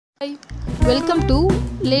Hi, welcome to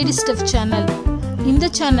Lady Stuff channel. இந்த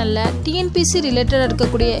சேனல்ல Tnpsc ரிலேட்டடா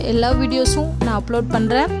இருக்கக்கூடிய எல்லா வீடியோஸும் நான் அப்லோட்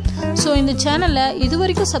பண்றேன். சோ இந்த சேனலை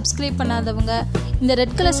இதுவரைக்கும் சப்ஸ்கிரைப் பண்ணாதவங்க இந்த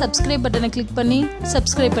ரெட் கலர் சப்ஸ்கிரைப் பட்டனை கிளிக் பண்ணி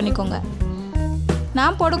சப்ஸ்கிரைப் பண்ணிக்கோங்க.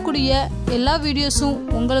 நான் போடக்கூடிய எல்லா வீடியோஸும்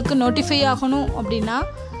உங்களுக்கு நோட்டிஃபை ஆகணும் அப்படினா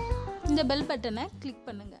இந்த பெல் பட்டனை கிளிக்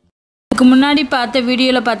பண்ணுங்க. இதுக்கு முன்னாடி பார்த்த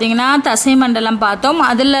வீடியோவில் பார்த்தீங்கன்னா தசை மண்டலம் பார்த்தோம்.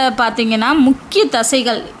 அதில் பார்த்தீங்கன்னா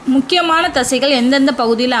முக்கியமான தசைகள் எந்தெந்த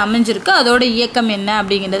பகுதியில் அமைஞ்சிருக்கு அதோட இயக்கம் என்ன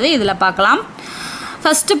அப்படிங்கிறத இதில் பார்க்கலாம்.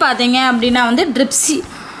 ஃபஸ்ட்டு பார்த்தீங்க அப்படின்னா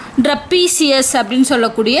ட்ரப்பீசியஸ் அப்படின்னு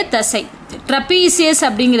சொல்லக்கூடிய தசை. ட்ரப்பீசியஸ்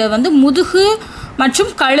அப்படிங்கிறது முதுகு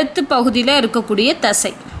மற்றும் கழுத்து பகுதியில் இருக்கக்கூடிய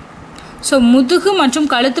தசை. ஸோ முதுகு மற்றும்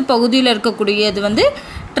கழுத்து பகுதியில் இருக்கக்கூடியது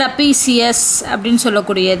ட்ரப்பீசியஸ் அப்படின்னு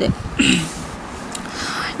சொல்லக்கூடியது.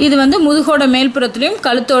 இது முதுகோட மேல்புறத்துலையும்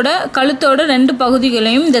கழுத்தோட ரெண்டு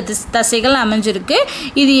பகுதிகளையும் இந்த தசைகள் அமைஞ்சிருக்கு.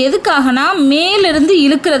 இது எதுக்காகனா மேலிருந்து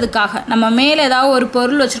இழுக்கிறதுக்காக, நம்ம மேலே ஏதாவது ஒரு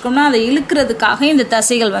பொருள் வச்சுருக்கோம்னா அதை இழுக்கிறதுக்காக இந்த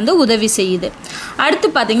தசைகள் உதவி செய்யுது. அடுத்து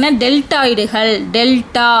பார்த்திங்கன்னா டெல்டாய்டுகள்,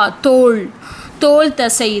 தோல்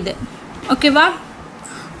தசை. இது ஓகேவா,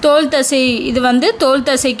 தோல் தசை. இது தோல்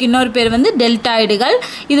தசைக்கு இன்னொரு பேர் டெல்டாய்டுகள்.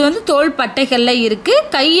 இது தோல் பட்டைகளில் இருக்குது.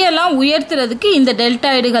 கையெல்லாம் உயர்த்துறதுக்கு இந்த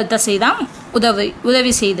டெல்டாய்டுகள் தசை தான்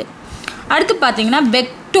உதவி செய்யுது. அடுத்து பார்த்தீங்கன்னா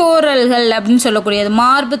பெக்டோரல்கள் அப்படின்னு சொல்லக்கூடியது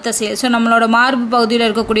மார்பு தசை. ஸோ நம்மளோட மார்பு பகுதியில்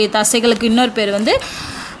இருக்கக்கூடிய தசைகளுக்கு இன்னொரு பேர்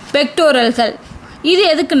பெக்டோரல்கள். இது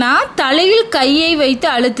எதுக்குன்னா தலையில் கையை வைத்து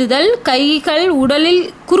அழுத்துதல், கைகள் உடலில்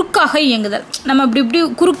குறுக்காக இயங்குதல். நம்ம இப்படி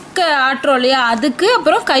குறுக்க ஆட்டுறோம் இல்லையா, அதுக்கு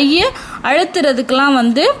அப்புறம் கையை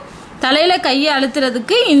அழுத்துறதுக்கெலாம் தலையில் கையை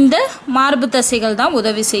அழுத்துறதுக்கு இந்த மார்பு தசைகள் தான்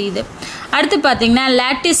உதவி செய்யுது. அடுத்து பார்த்திங்கன்னா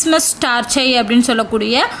லாட்டிஸ்மஸ் டார்ச்சை அப்படின்னு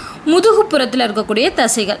சொல்லக்கூடிய முதுகுப்புறத்தில் இருக்கக்கூடிய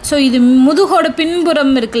தசைகள். ஸோ இது முதுகோட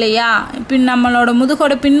பின்புறம் இருக்கு இல்லையா, நம்மளோட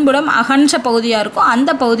முதுகோட பின்புறம் அகன்ற பகுதியாக இருக்கும்.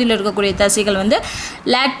 அந்த பகுதியில் இருக்கக்கூடிய தசைகள்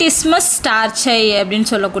லாட்டிஸ்மஸ் டார்ச்சை அப்படின்னு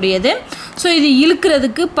சொல்லக்கூடியது. ஸோ இது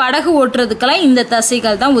இழுக்கிறதுக்கு, படகு ஓட்டுறதுக்கெல்லாம் இந்த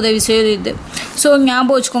தசைகள் தான் உதவி செய்யுது. ஸோ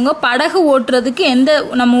ஞாபகம் வச்சுக்கோங்க, படகு ஓட்டுறதுக்கு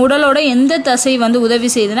நம்ம உடலோட எந்த தசை உதவி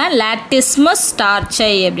செய்யுதுன்னா லாட்டிஸ்மஸ்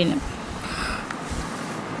டார்ச்சை அப்படின்னு.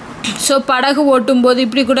 ஸோ படகு ஓட்டும்போது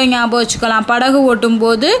இப்படி கூட ஞாபகம் வச்சுக்கலாம், படகு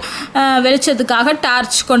ஓட்டும்போது வெளிச்சத்துக்காக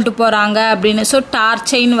டார்ச் கொண்டு போகிறாங்க அப்படின்னு. ஸோ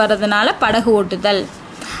டார்ச்சைன்னு வர்றதுனால படகு ஓட்டுதல்.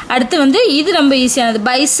 அடுத்து இது ரொம்ப ஈஸியானது,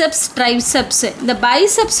 பைசெப்ஸ், ட்ரைசெப்ஸ். இந்த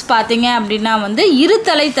பைசெப்ஸ் பார்த்தீங்க அப்படின்னா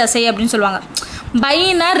இருதலை தசை அப்படின்னு சொல்லுவாங்க.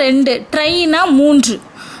 பைனா 2, ட்ரைனா 3,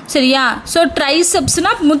 சரியா. ஸோ ட்ரைசெப்ஸ்னா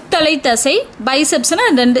முத்தலை தசை, பைசெப்ஸ்னா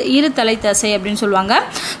இருதலை தசை அப்படின்னு சொல்லுவாங்க.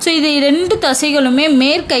 ஸோ இது ரெண்டு தசைகளுமே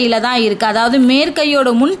மேற்கையில் தான் இருக்குது. அதாவது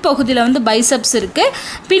மேற்கையோட முன்பகுதியில் பைசெப்ஸ் இருக்குது,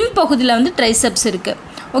 பின்பகுதியில் ட்ரைசெப்ஸ் இருக்குது.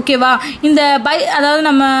 ஓகேவா. இந்த அதாவது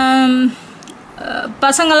நம்ம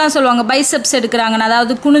பசங்கள்லாம் சொல்லுவாங்க பைசெப்ஸ் எடுக்கிறாங்கன்னு,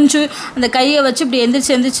 அதாவது குனிஞ்சு அந்த கையை வச்சு இப்படி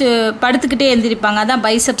எந்திரிச்சு படுத்துக்கிட்டே எந்திரிப்பாங்க, அதான்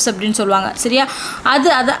பைசெப்ஸ் அப்படின்னு சொல்லுவாங்க, சரியா. அது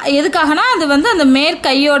எதுக்காகனா அது அந்த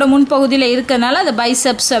மேற்கையோட முன்பகுதியில் இருக்கிறதுனால அது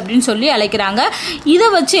பைசெப்ஸ் அப்படின்னு சொல்லி அழைக்கிறாங்க. இதை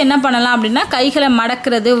வச்சு என்ன பண்ணலாம் அப்படின்னா கைகளை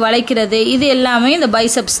மடக்கிறது, வளைக்கிறது, இது எல்லாமே இந்த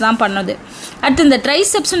பைசெப்ஸ் தான் பண்ணுது. அடுத்து இந்த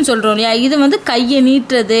ட்ரைசெப்ஸ்ன்னு சொல்கிறோம் இல்லையா, இது கையை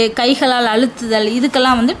நீட்டுறது, கைகளால் அழுத்துதல்,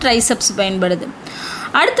 இதுக்கெல்லாம் ட்ரைசெப்ஸ் பயன்படுது.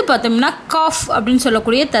 அடுத்து பார்த்தோம்னா காஃப் அப்படின்னு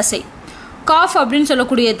சொல்லக்கூடிய தசை. காஃப் அப்படின்னு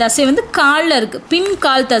சொல்லக்கூடிய தசை காலில் இருக்குது, பின்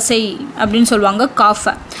கால் தசை அப்படின்னு சொல்லுவாங்க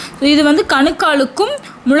காஃபை. இது கணுக்காலுக்கும்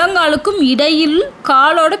முழங்காலுக்கும் இடையில்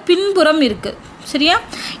காலோட பின்புறம் இருக்குது, சரியா.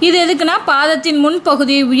 இது எதுக்குன்னா பாதத்தின்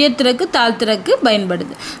முன்பகுதியை உயர்த்துறதுக்கு, தாழ்த்துறதுக்கு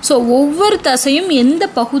பயன்படுது. ஸோ ஒவ்வொரு தசையும் எந்த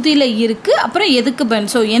பகுதியில் இருக்குது, அப்புறம் எதுக்கு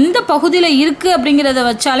ஸோ எந்த பகுதியில் இருக்குது அப்படிங்கிறத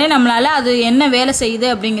வச்சாலே நம்மளால் அது என்ன வேலை செய்யுது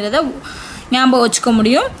அப்படிங்கிறத ஞாபகம் வச்சுக்க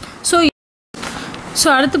முடியும். ஸோ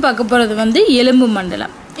அடுத்து பார்க்க போகிறது எலும்பு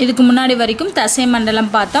மண்டலம். இதுக்கு முன்னாடி வரைக்கும் தசை மண்டலம்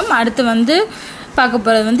பார்த்தோம். அடுத்து பார்க்க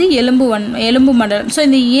போகிறது எலும்பு மண்டலம். ஸோ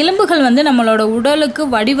இந்த எலும்புகள் நம்மளோட உடலுக்கு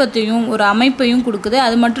வடிவத்தையும் ஒரு அமைப்பையும் கொடுக்குது.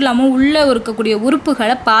 அது மட்டும் இல்லாமல் உள்ளே இருக்கக்கூடிய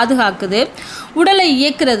உறுப்புகளை பாதுகாக்குது, உடலை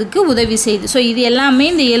இயக்கிறதுக்கு உதவி செய்யுது. ஸோ இது எல்லாமே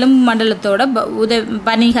இந்த எலும்பு மண்டலத்தோட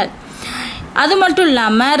பணிகள். அது மட்டும்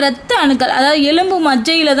இல்லாமல் இரத்த அணுக்கள், அதாவது எலும்பு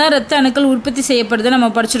மஜ்ஜையில் தான் இரத்த அணுக்கள் உற்பத்தி செய்யப்படுது, நம்ம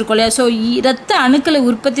படிச்சிருக்கோம் இல்லையா. ஸோ இரத்த அணுக்களை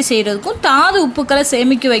உற்பத்தி செய்கிறதுக்கும் தாது உப்புக்களை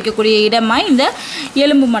சேமிக்க வைக்கக்கூடிய இடமாக இந்த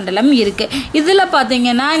எலும்பு மண்டலம் இருக்குது. இதில்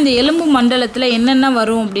பார்த்திங்கன்னா இந்த எலும்பு மண்டலத்தில் என்னென்ன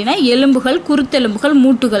வரும் அப்படின்னா எலும்புகள், குருத்தெலும்புகள்,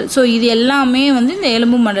 மூட்டுகள். ஸோ இது எல்லாமே இந்த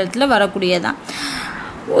எலும்பு மண்டலத்தில் வரக்கூடியதான்.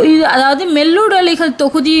 அதாவது மெல்லுடலிகள்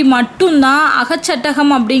தொகுதி மட்டும்தான்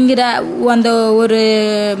அகச்சட்டகம் அப்படிங்கிற அந்த ஒரு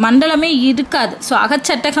மண்டலமே இருக்காது. ஸோ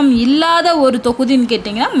அகச்சட்டகம் இல்லாத ஒரு தொகுதின்னு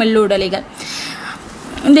கேட்டிங்கன்னா மெல்லுடலிகள்.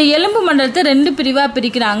 இந்த எலும்பு மண்டலத்தை 2 பிரிவாக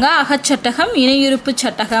பிரிக்கிறாங்க, அகச்சட்டகம், இணையுறுப்பு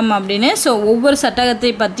சட்டகம் அப்படின்னு. ஸோ ஒவ்வொரு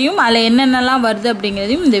சட்டகத்தை பற்றியும் அதில் என்னென்னலாம் வருது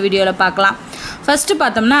அப்படிங்கிறதையும் இந்த வீடியோவில் பார்க்கலாம். ஃபஸ்ட்டு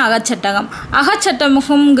பார்த்தோம்னா அகச்சட்டகம்.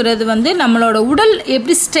 அகச்சட்டகம்ங்கிறது வந்து நம்மளோட உடல்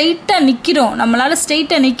எப்படி ஸ்ட்ரெயிட்டாக நிற்கிறோம், நம்மளால்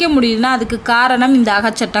ஸ்ட்ரெயிட்டாக நிற்க முடியுதுன்னா அதுக்கு காரணம் இந்த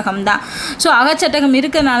அகச்சட்டகம் தான். ஸோ அகச்சட்டகம்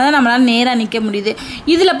இருக்கிறதுனால தான் நம்மளால் நேராக நிற்க முடியுது.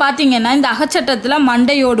 இதில் பார்த்தீங்கன்னா இந்த அகச்சட்டத்தில்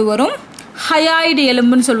மண்டையோடு வரும், ஹயாய்டு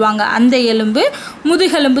எலும்புன்னு சொல்லுவாங்க அந்த எலும்பு,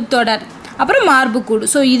 முதுகெலும்பு தொடர், அப்புறம் மார்புக்கூடு.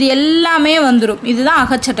 ஸோ இது எல்லாமே வந்துடும். இதுதான்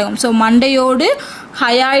அகச்சட்டகம். ஸோ மண்டையோடு,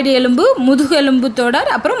 ஹயாய்டு எலும்பு, முதுகெலும்பு தொடர்,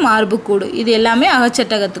 அப்புறம் மார்புக்கூடு, இது எல்லாமே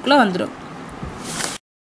அகச்சட்டகத்துக்குள்ளே வந்துடும்.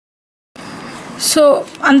 ஸோ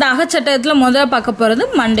அந்த அகச்சட்டகத்தில் முதல்ல பார்க்க போகிறது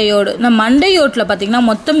மண்டையோடு. இந்த மண்டையோட்டில் பார்த்திங்கன்னா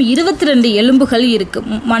மொத்தம் 22 எலும்புகள்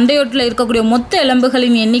இருக்குது. மண்டையோட்டில் இருக்கக்கூடிய மொத்த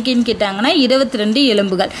எலும்புகளின் எண்ணிக்கைன்னு கேட்டாங்கன்னா 22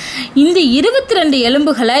 எலும்புகள். இந்த 22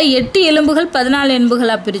 எலும்புகளை 8 எலும்புகள் 14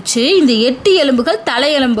 எலும்புகளாக பிரித்து இந்த 8 எலும்புகள் தலை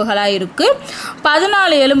எலும்புகளாக இருக்குது.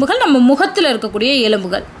 14 எலும்புகள் நம்ம முகத்தில் இருக்கக்கூடிய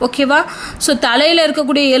எலும்புகள். ஓகேவா? ஸோ தலையில்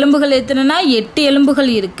இருக்கக்கூடிய எலும்புகள் எத்தனைனா 8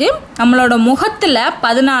 எலும்புகள் இருக்குது. நம்மளோட முகத்தில்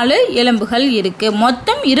 14 எலும்புகள் இருக்குது.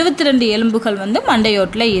 மொத்தம் 22 எலும்புகள் வந்து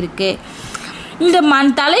மண்டையோட்டில் இருக்குது. இந்த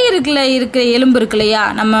தலை இருக்கிற எலும்பு இருக்கு இல்லையா,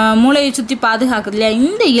 நம்ம மூளையை சுற்றி பாதுகாக்குது இல்லையா,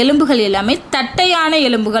 இந்த எலும்புகள் எல்லாமே தட்டையான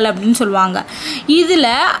எலும்புகள் அப்படின்னு சொல்லுவாங்க. இதில்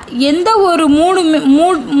எந்த ஒரு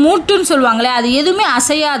மூட்டுன்னு சொல்லுவாங்களே அது எதுவுமே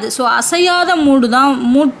அசையாது. ஸோ அசையாத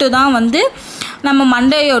மூட்டு தான் வந்து நம்ம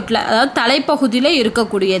மண்டையோட்டில், அதாவது தலைப்பகுதியில்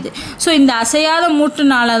இருக்கக்கூடியது. ஸோ இந்த அசையாத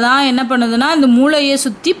மூட்டுனால தான் என்ன பண்ணுதுன்னா இந்த மூளையை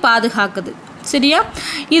சுற்றி பாதுகாக்குது. சரியா?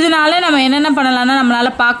 இதனால நம்ம என்னென்ன பண்ணலாம்னா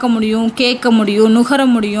நம்மளால் பார்க்க முடியும், கேட்க முடியும், நுகர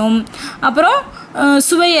முடியும், அப்புறம்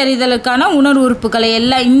சுவை அறிதலுக்கான உணர்வு உறுப்புகளை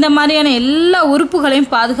எல்லாம், இந்த மாதிரியான எல்லா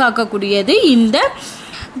உறுப்புகளையும் பாதுகாக்கக்கூடியது இந்த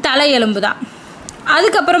தலையெலும்பு தான்.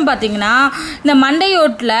 அதுக்கப்புறம் பார்த்திங்கன்னா இந்த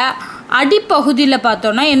மண்டையோட்டில் அடிப்பகுதியில்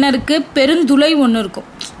பார்த்தோன்னா என்ன இருக்குது, பெருந்துளை ஒன்று இருக்கும்.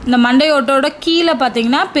 இந்த மண்டையோட்டோட கீழே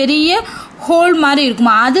பார்த்திங்கன்னா பெரிய ஹோல் மாதிரி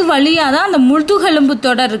இருக்குமா, அது வழியாக தான் அந்த முதுகெலும்பு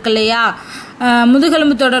தொடர் இருக்கு இல்லையா,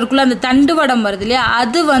 முதுகெலும்பு தொடருக்குள்ளே அந்த தண்டுவடம் வருது இல்லையா,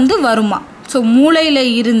 அது வந்து வருமா. ஸோ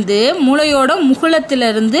மூளையோட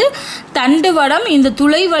முகுளத்திலிருந்து தண்டுவடம் இந்த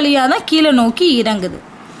துளை வழியாக தான் கீழே நோக்கி இறங்குது.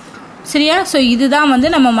 சரியா? ஸோ இதுதான் வந்து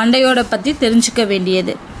நம்ம மண்டையோட பற்றி தெரிஞ்சுக்க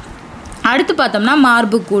வேண்டியது. அடுத்து பார்த்தோம்னா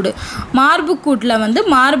மார்புக்கூடு. மார்புக்கூட்டில் வந்து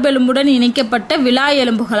மார்பெலும்புடன் இணைக்கப்பட்ட விலா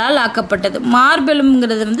எலும்புகளால் ஆக்கப்பட்டது.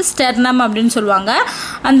 மார்பெலும்புங்கிறது வந்து ஸ்டெர்னம் அப்படின்னு சொல்லுவாங்க.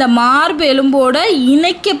 அந்த மார்பு எலும்போட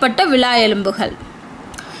இணைக்கப்பட்ட விலா எலும்புகள்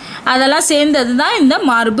அதெல்லாம் சேர்ந்தது தான் இந்த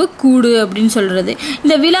மார்பு கூடு அப்படின்னு சொல்கிறது.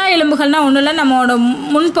 இந்த விலா எலும்புகள்னால் ஒன்றும் இல்லை, நம்மளோட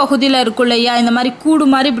முன்பகுதியில் இருக்கும் இல்லையா, இந்த மாதிரி கூடு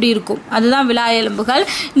மாதிரி இப்படி இருக்கும், அதுதான் விலா எலும்புகள்.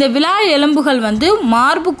 இந்த விலா எலும்புகள் வந்து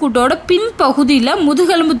மார்பு கூட்டோட பின்பகுதியில்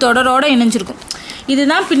முதுகெலும்பு தொடரோடு இணைஞ்சிருக்கும்.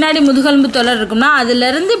 இதுதான் பின்னாடி முதுகெலும்பு தொடர் இருக்கும்னா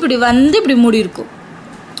அதுலேருந்து இப்படி வந்து இப்படி மூடி இருக்கும்.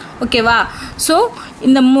 ஓகேவா? ஸோ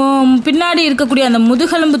இந்த பின்னாடி இருக்கக்கூடிய அந்த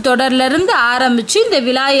முதுகெலும்பு தொடர்லேருந்து ஆரம்பித்து இந்த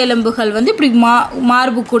விலா எலும்புகள் வந்து இப்படி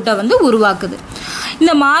மார்பு கூட்டை வந்து உருவாக்குது.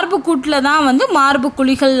 இந்த மார்பு கூட்டில் தான் வந்து மார்பு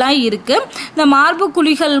குழிகள்லாம் இருக்குது. இந்த மார்பு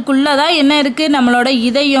குழிகளுக்குள்ளே தான் என்ன இருக்குது, நம்மளோட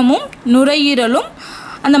இதயமும் நுரையீரலும்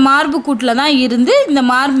அந்த மார்பு கூட்டில் தான் இருந்து இந்த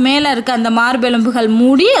மேலே இருக்க அந்த மார்பெலும்புகள்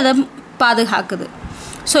மூடி அதை பாதுகாக்குது.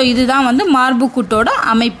 ஸோ இதுதான் வந்து மார்பு கூட்டோட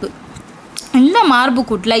அமைப்பு. இந்த மார்பு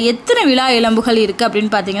கூட்டில் எத்தனை விலா எலும்புகள் இருக்குது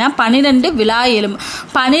அப்படின்னு பார்த்தீங்கன்னா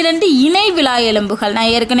 12 இணை விலா எலும்புகள். நான்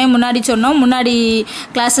ஏற்கனவே முன்னாடி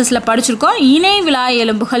கிளாஸஸில் படிச்சிருக்கோம். இணை விலா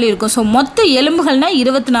எலும்புகள் இருக்கும். ஸோ மொத்த எலும்புகள்னால்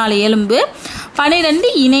 24 எலும்பு,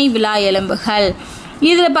 12 இணை விலா எலும்புகள்.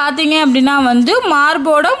 இதில் பார்த்தீங்க அப்படின்னா வந்து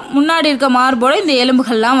முன்னாடி இருக்க மார்போட இந்த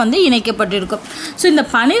எலும்புகள்லாம் வந்து இணைக்கப்பட்டிருக்கும். ஸோ இந்த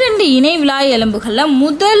 12 இணை விலா எலும்புகளில்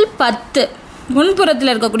முதல் 10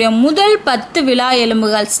 முன்புறத்தில் இருக்கக்கூடிய முதல் 10 விலா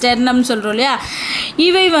எலும்புகள் ஸ்டெர்னம் சொல்கிறோம் இல்லையா,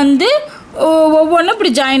 இவை வந்து ஒவ்வொன்றும்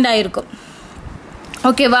இப்படி ஜாயிண்ட் ஆகிருக்கும்.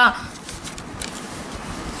 ஓகேவா?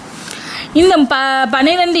 இந்த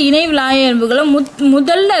 12 இணை விலா எலும்புகளும்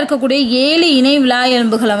முதல்ல இருக்கக்கூடிய 7 இணை விலா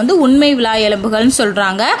எலும்புகளை வந்து உண்மை விலா எலும்புகள்னு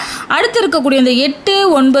சொல்கிறாங்க. அடுத்து இருக்கக்கூடிய இந்த 8,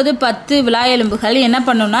 9, 10 விலா எலும்புகள் என்ன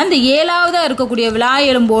பண்ணணும்னா இந்த 7ஆவதாக இருக்கக்கூடிய விலா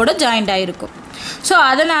எலும்போடு ஜாயிண்ட் ஆகிருக்கும். ஸோ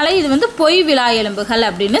அதனால் இது வந்து பொய் விலா எலும்புகள்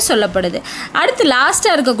அப்படின்னு சொல்லப்படுது. அடுத்து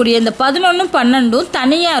லாஸ்ட்டாக இருக்கக்கூடிய இந்த 11, 12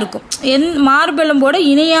 தனியாக இருக்கும். மார்பெலும்போடு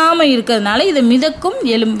இணையாமல் இருக்கிறதுனால இதை மிதக்கும்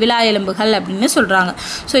விலா எலும்புகள் அப்படின்னு சொல்கிறாங்க.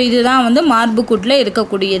 ஸோ இதுதான் வந்து மார்பு கூட்டில்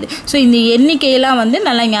இருக்கக்கூடியது. ஸோ இந்த எண்ணிக்கையெல்லாம் வந்து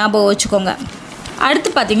நல்லா ஞாபகம் வச்சுக்கோங்க.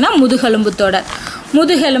 அடுத்து பார்த்திங்கன்னா முதுகெலும்பு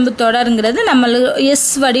தொடருங்கிறது நம்ம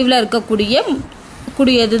எஸ் வடிவில்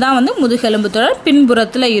இருக்கக்கூடியது தான் வந்து முதுகெலும்பு தொடர்,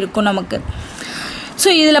 பின்புறத்தில் இருக்கும் நமக்கு. ஸோ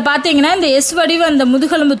இதில் பார்த்தீங்கன்னா இந்த எஸ் வடிவ அந்த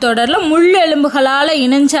முதுகெலும்பு தொடரில் முள்ளெலும்புகளால்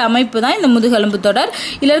இணைஞ்ச அமைப்பு தான் இந்த முதுகெலும்பு தொடர்.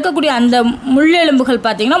 இதில் இருக்கக்கூடிய அந்த முள்ளெலும்புகள்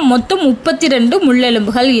பார்த்தீங்கன்னா மொத்தம் 32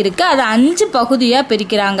 முள்ளெலும்புகள் இருக்குது. அதை 5 பகுதியாக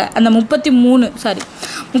பிரிக்கிறாங்க. அந்த 33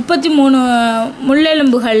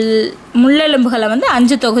 முள்ளெலும்புகளை வந்து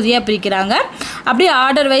 5 தொகுதியாக பிரிக்கிறாங்க. அப்படியே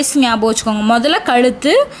ஆர்டர் வைஸ் ஞாபகம் வச்சுக்கோங்க. முதல்ல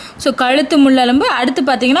கழுத்து, ஸோ கழுத்து முள்ளெலும்பு, அடுத்து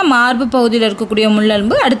பார்த்திங்கன்னா மார்பு பகுதியில் இருக்கக்கூடிய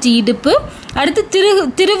முள்ளெலும்பு, அடுத்து இடுப்பு, அடுத்து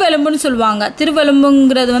திருவெலும்புன்னு சொல்லுவாங்க.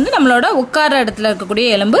 திருவெலும்புங்கிறது வந்து நம்மளோட உட்கார இடத்துல இருக்கக்கூடிய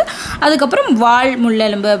எலும்பு. அதுக்கப்புறம் வால்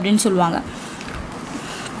முள்ளெலும்பு அப்படின்னு சொல்லுவாங்க.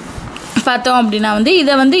 பார்த்தோம் அப்படின்னா வந்து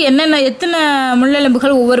இதை வந்து எத்தனை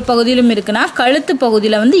முள்ளெலும்புகள் ஒவ்வொரு பகுதியிலும் இருக்குன்னா, கழுத்து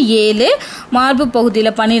பகுதியில் வந்து 7, மார்பு பகுதியில்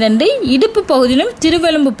 12, இடுப்பு பகுதியிலும்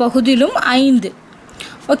திருவெலும்பு பகுதியிலும் 5.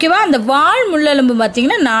 ஓகேவா? அந்த வால் முள்ளெலும்பு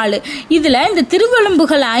பார்த்திங்கன்னா 4. இதில் இந்த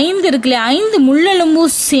திருவெலும்புகள் 5 இருக்குல்லையா, 5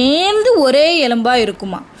 முள்ளெலும்பும் சேர்ந்து ஒரே எலும்பாக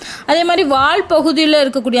இருக்குமா. அதே மாதிரி வால் பகுதியில்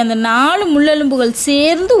இருக்கக்கூடிய அந்த 4 முள்ளெலும்புகள்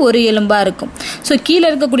சேர்ந்து ஒரு எலும்பாக இருக்கும். ஸோ கீழே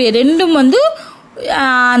இருக்கக்கூடிய 2ம் வந்து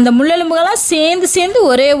அந்த முள்ளெலும்புகள்லாம் சேர்ந்து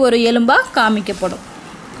ஒரே ஒரு எலும்பாக காமிக்கப்படும்.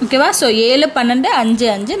 ஓகேவா? ஸோ 7, 12, 5,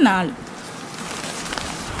 5, 4.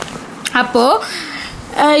 அப்போது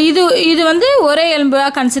இது வந்து ஒரே எலும்பாக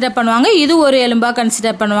கன்சிடர் பண்ணுவாங்க, இது ஒரு எலும்பாக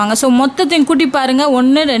கன்சிடர் பண்ணுவாங்க. ஸோ மொத்தத்தையும் கூட்டி பாருங்கள்.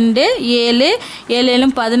 1, 2, 7,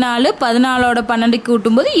 7, 14, 14ஓட 12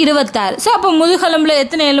 கூட்டும்போது 26. ஸோ அப்போ முதுகெலும்பில்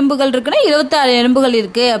எத்தனை எலும்புகள் இருக்குன்னா 26 எலும்புகள்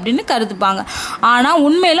இருக்குது அப்படின்னு கருதுப்பாங்க. ஆனால்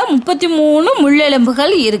உண்மையில் 33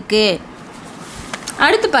 முள்ளெலும்புகள் இருக்குது.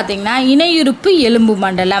 அடுத்து பார்த்திங்கன்னா இணையுறுப்பு எலும்பு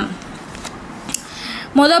மண்டலம்.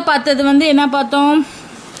 பார்த்தது வந்து என்ன பார்த்தோம்?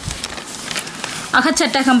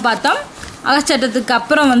 அகச்சட்டகம் பார்த்தோம். அகச்சட்டத்துக்கு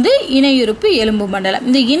அப்புறம் வந்து இணையுறுப்பு எலும்பு மண்டலம்.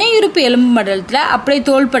 இந்த இணையுறுப்பு எலும்பு மண்டலத்தில் அப்படியே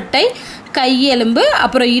தோள்பட்டை, கையெலும்பு,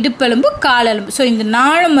 அப்புறம் இடுப்பெலும்பு, காலெலும்பு. ஸோ இந்த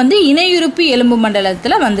 4ம் வந்து இணையுறுப்பு எலும்பு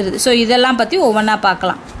மண்டலத்தில் வந்துடுது. ஸோ இதெல்லாம் பற்றி ஒவ்வொன்றா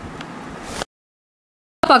பார்க்கலாம்.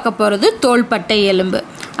 பார்க்க போகிறது தோள்பட்டை எலும்பு.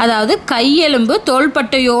 அதாவது கையெலும்பு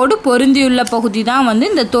தோள்பட்டையோடு பொருந்தியுள்ள பகுதி தான் வந்து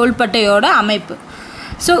இந்த தோள்பட்டையோட அமைப்பு.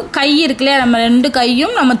 ஸோ கை இருக்குல்லையா, நம்ம 2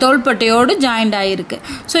 கையும் நம்ம தோள்பட்டையோடு ஜாயிண்ட் ஆகிருக்கு.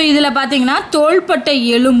 ஸோ இதில் பார்த்தீங்கன்னா தோள்பட்டை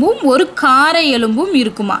எலும்பும் ஒரு காரை எலும்பும்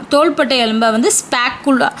இருக்குமா. தோள்பட்டை எலும்பை வந்து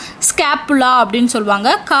ஸ்கேப்புலா அப்படின்னு சொல்லுவாங்க.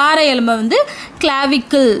 காரை எலும்பை வந்து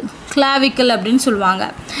கிளாவிக்கிள் அப்படின்னு சொல்லுவாங்க.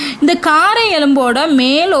 இந்த காரை எலும்போட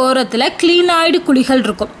மேல் ஓரத்தில் கிளீனாய்டு குழிகள்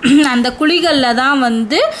இருக்கும். அந்த குழிகளில் தான்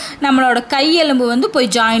வந்து நம்மளோட கை எலும்பு வந்து போய்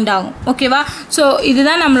ஜாயிண்ட் ஆகும். ஓகேவா? ஸோ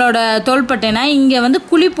இதுதான் நம்மளோட தோள்பட்டைனா இங்கே வந்து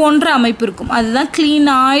குழி போன்ற அமைப்பு இருக்கும். அதுதான்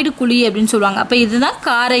கிளீனாய்டு குழி அப்படின்னு சொல்லுவாங்க. அப்போ இதுதான்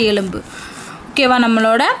காரை எலும்பு. ஓகேவா?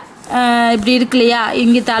 நம்மளோட இப்படி இருக்கு இல்லையா,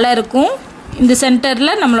 இங்கே தலை இருக்கும், இந்த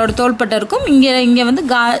சென்டரில் நம்மளோட தோள்பட்டை இருக்கும், இங்கே வந்து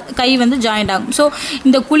கை வந்து ஜாயிண்ட் ஆகும். ஸோ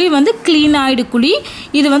இந்த குழி வந்து கிளீனாய்டு குழி,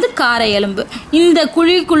 இது வந்து காரை எலும்பு. இந்த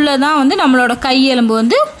குழிக்குள்ளே தான் வந்து நம்மளோட கை எலும்பு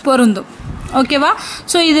வந்து பொருந்தும். ஓகேவா?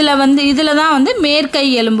 ஸோ இதில் தான் வந்து மேற்கை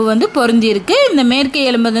எலும்பு வந்து பொருந்தி இருக்கு. இந்த மேற்கை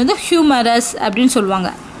எலும்பு வந்து ஹியூமரஸ் அப்படின்னு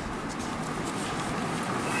சொல்லுவாங்க.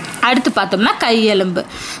 அடுத்து பார்த்தோம்னா கை எலும்பு.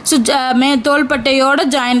 ஸோ தோள்பட்டையோட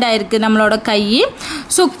ஜாயிண்ட் ஆகிருக்கு நம்மளோட கை.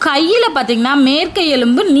 ஸோ கையில் பார்த்திங்கன்னா மேற்கை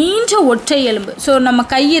எலும்பு நீண்ட ஒற்றை எலும்பு. ஸோ நம்ம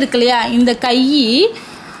கை இருக்கு இல்லையா, இந்த கை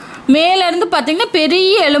மேலேருந்து பார்த்திங்கன்னா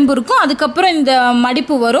பெரிய எலும்பு இருக்கும். அதுக்கப்புறம் இந்த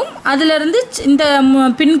மடிப்பு வரும், அதுலேருந்து இந்த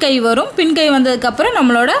பின்கை வரும். பின்கை வந்ததுக்கப்புறம்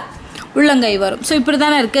நம்மளோட உள்ளங்கை வரும். ஸோ இப்படி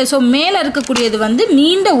தானே இருக்குது. ஸோ மேலே இருக்கக்கூடியது வந்து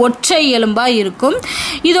நீண்ட ஒற்றை எலும்பாக இருக்கும்.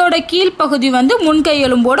 இதோட கீழ்ப்பகுதி வந்து முன்கை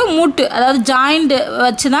எலும்போட மூட்டு, அதாவது ஜாயிண்ட்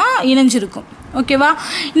வச்சு தான் இணைஞ்சிருக்கும். ஓகேவா?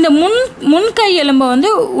 இந்த முன்கை எலும்பை வந்து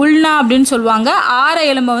உள்னா அப்படின்னு சொல்லுவாங்க. ஆரை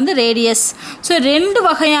எலும்பை வந்து ரேடியஸ். ஸோ 2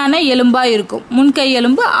 வகையான எலும்பாக இருக்கும், முன்கை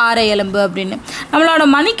எலும்பு, ஆரை எலும்பு அப்படின்னு. நம்மளோட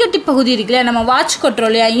மணிக்கட்டு பகுதி இருக்குல்லையா, நம்ம வாட்ச்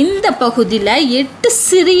கொட்டுறோம் இல்லையா, இந்த பகுதியில் 8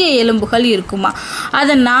 சிறிய எலும்புகள் இருக்குமா.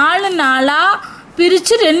 அதை 4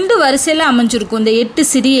 பிரித்து 2 வரிசையில் அமைஞ்சிருக்கும் இந்த 8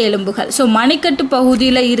 சிறிய எலும்புகள். ஸோ மணிக்கட்டு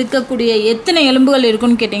பகுதியில் இருக்கக்கூடிய எத்தனை எலும்புகள்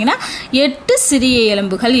இருக்குன்னு கேட்டிங்கன்னா 8 சிறிய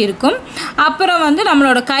எலும்புகள் இருக்கும். அப்புறம் வந்து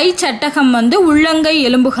நம்மளோட கை சட்டகம் வந்து உள்ளங்கை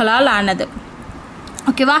எலும்புகளால் ஆனது.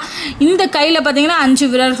 ஓகேவா? இந்த கையில் பார்த்தீங்கன்னா 5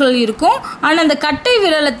 விரல்கள் இருக்கும். ஆனால் அந்த கட்டை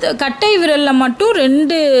விரலில் மட்டும்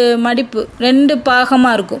 2 மடிப்பு, 2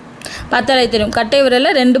 பாகமாக இருக்கும். பார்த்தாலே தெரியும், கட்டை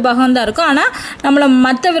விரலில் 2 பாகம் தான் இருக்கும். ஆனால் நம்மள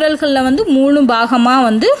மற்ற விரல்களில் வந்து 3 பாகமாக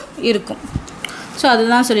வந்து இருக்கும். ஸோ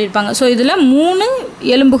அதுதான் சொல்லியிருப்பாங்க. ஸோ இதில் 3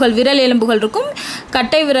 எலும்புகள், விரல் எலும்புகள் இருக்கும்.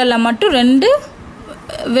 கட்டை விரலில் மட்டும் 2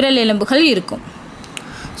 விரல் எலும்புகள் இருக்கும்.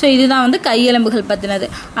 ஸோ இதுதான் வந்து கை எலும்புகள் பற்றினது.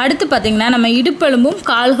 அடுத்து பார்த்திங்கன்னா நம்ம இடுப்பெலும்பும்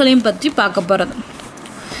கால்களையும் பற்றி பார்க்க போகிறது.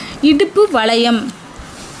 இடுப்பு வளையம்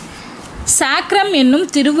சாக்ரம் என்னும்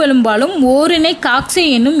திருவெலும்பாலும் ஓரிணை காக்சை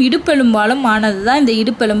என்னும் இடுப்பெலும்பாலும் ஆனது தான் இந்த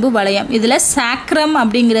இடுப்பெலும்பு வளையம். இதில் சாக்ரம்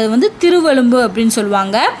அப்படிங்கிறது வந்து திருவெலும்பு அப்படின்னு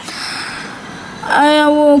சொல்லுவாங்க.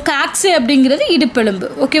 காக்சை அப்படிங்கிறது இடுப்பெலும்பு.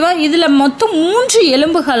 ஓகேவா? இதில் மொத்தம் 3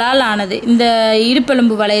 எலும்புகளால் ஆனது. இந்த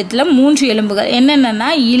இடுப்பெலும்பு வளையத்தில் 3 எலும்புகள் என்னென்னா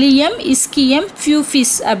இலியம், இஸ்கியம்,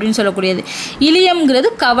 ஃபியூஃபிஸ் அப்படின்னு சொல்லக்கூடியது. இலியம்ங்கிறது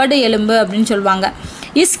கவடு எலும்பு அப்படின்னு சொல்லுவாங்க.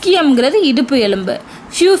 இஸ்கியம்ங்கிறது இடுப்பு எலும்பு.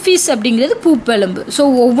 ஃபியூஃபிஸ் அப்படிங்கிறது பூப்பெலும்பு. ஸோ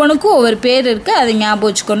ஒவ்வொன்றுக்கும் ஒவ்வொரு பேர் இருக்குது, அதை ஞாபகம்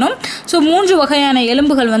வச்சுக்கணும். ஸோ 3 வகையான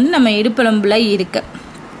எலும்புகள் வந்து நம்ம இடுப்பெலும்பில் இருக்குது.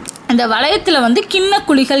 அந்த வளையத்தில் வந்து கிண்ண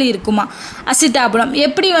குழிகள் இருக்குமா அசிட்டாபுலம்.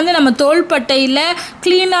 எப்படி வந்து நம்ம தோள்பட்டையில்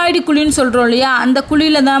கிளீனாய்டு குழின்னு சொல்கிறோம் இல்லையா, அந்த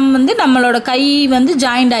குழியில் தான் வந்து நம்மளோட கை வந்து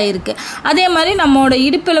ஜாயிண்ட் ஆகிருக்கு. அதே மாதிரி நம்மளோட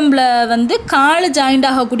இடுப்பெலும்பில் வந்து கால் ஜாயிண்ட்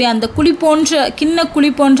ஆகக்கூடிய அந்த குழி போன்ற கிண்ண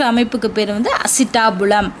குழி போன்ற அமைப்புக்கு பேர் வந்து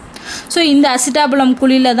அசிட்டாபுலம். ஸோ இந்த அசிட்டாபுலம்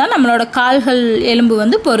குழியில் தான் நம்மளோட கால்கள் எலும்பு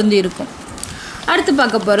வந்து பொருந்தி இருக்கும். அடுத்து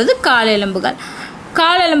பார்க்க போகிறது கால் எலும்புகள்.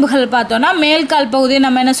 கால் எலும்புகள் பார்த்தோன்னா மேல்கால் பகுதியை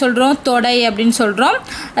நம்ம என்ன சொல்கிறோம், தொடை அப்படின்னு சொல்கிறோம்.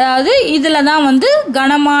 அதாவது இதில் தான் வந்து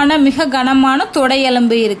மிக கனமான தொடை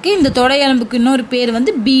எலும்பு இருக்குது. இந்த தொடை எலும்புக்கு இன்னொரு பேர்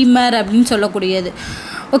வந்து பீமர் அப்படின்னு சொல்லக்கூடியது.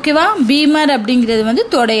 ஓகேவா, பீமர் அப்படிங்கிறது வந்து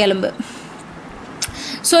தொடை எலும்பு.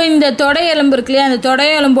 ஸோ இந்த தொடை எலும்பு இருக்கு இல்லையா, அந்த தொடை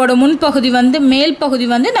எலும்போட முன்பகுதி வந்து மேல் பகுதி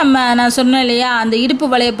வந்து நான் சொன்னேன் இல்லையா, அந்த இடுப்பு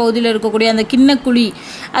வளைய பகுதியில் இருக்கக்கூடிய அந்த கிண்ணக்குழி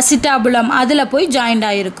அசிட்டாபுலம் அதில் போய் ஜாயிண்ட்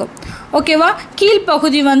ஆகிருக்கும். ஓகேவா,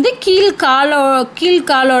 கீழ்ப்பகுதி வந்து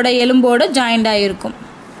கீழ்காலோட எலும்போட ஜாயிண்ட் ஆகிருக்கும்.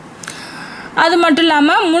 அது மட்டும்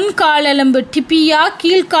இல்லாமல் முன்கால் எலும்பு டிபியா,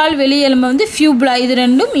 கீழ்கால் வெளி எலும்பு வந்து ஃபியூப்லா, இது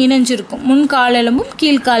ரெண்டும் இணைஞ்சிருக்கும். முன்கால் எலும்பும்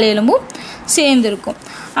கீழ்கால் எலும்பும் சேர்ந்துருக்கும்.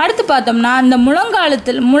 அடுத்து பார்த்தோம்னா இந்த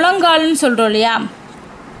முழங்கால்னு சொல்கிறோம் இல்லையா,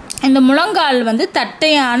 இந்த முழங்கால் வந்து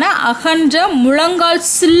தட்டையான அகன்ற முழங்கால்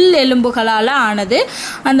சில் எலும்புகளால் ஆனது.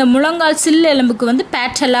 அந்த முழங்கால் சில் எலும்புக்கு வந்து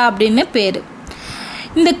பேட்டலா அப்படின்னு பேர்.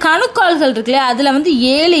 இந்த கணுக்கால்கள் இருக்குல்லையா, அதில் வந்து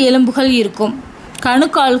 7 எலும்புகள் இருக்கும்.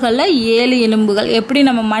 கணுக்கால்களில் 7 எலும்புகள். எப்படி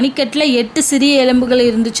நம்ம மணிக்கட்டில் 8 சிறிய எலும்புகள்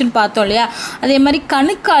இருந்துச்சுன்னு பார்த்தோம் இல்லையா, அதே மாதிரி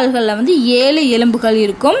கணுக்கால்களில் வந்து 7 எலும்புகள்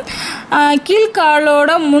இருக்கும்.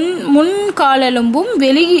 கீழ்காலோட முன்கால் எலும்பும்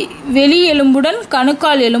வெளி எலும்புடன்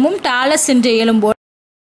கணுக்கால் எலும்பும் டாலஸ் என்ற எலும்போடு.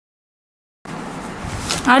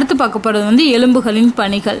 அடுத்து பார்க்க போகிறது வந்து எலும்புகளின்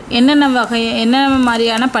பணிகள். என்னென்ன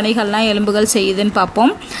மாதிரியான பணிகள்லாம் எலும்புகள் செய்யுதுன்னு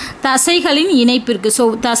பார்ப்போம். தசைகளின் இணைப்பிற்கு. ஸோ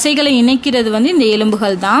தசைகளை இணைக்கிறது வந்து இந்த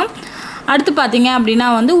எலும்புகள் தான். அடுத்து பார்த்தீங்க அப்படின்னா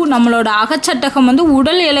வந்து நம்மளோட அகச்சட்டகம் வந்து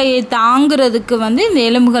உடல் எடையை தாங்கிறதுக்கு வந்து இந்த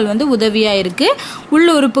எலும்புகள் வந்து உதவியாக இருக்குது. உள்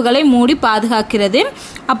உறுப்புகளை மூடி பாதுகாக்கிறது.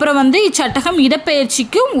 அப்புறம் வந்து இச்சட்டகம்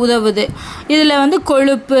இடப்பெயர்ச்சிக்கும் உதவுது. இதில் வந்து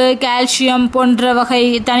கொழுப்பு, கால்சியம் போன்ற வகை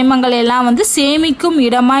தனிமங்கள் எல்லாம் வந்து சேமிக்கும்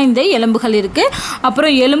இடமாக இந்த எலும்புகள் இருக்குது.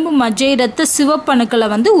 அப்புறம் எலும்பு மஜ்ஜை இரத்த சிவப்பணுக்களை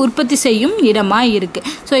வந்து உற்பத்தி செய்யும் இடமாக இருக்குது.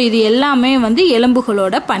 ஸோ இது எல்லாமே வந்து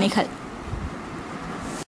எலும்புகளோட பணிகள்.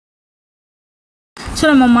 ஸோ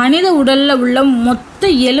நம்ம மனித உடலில் உள்ள மொத்த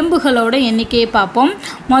எலும்புகளோட எண்ணிக்கையை பார்ப்போம்.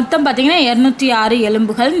 மொத்தம் பார்த்திங்கன்னா 206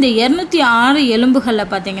 எலும்புகள். இந்த 206 எலும்புகளில்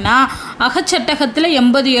பார்த்திங்கன்னா அகச்சட்டகத்தில்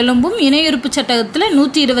 80 எலும்பும் இணையுறுப்பு சட்டகத்தில்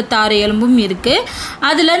 126 எலும்பும் இருக்குது.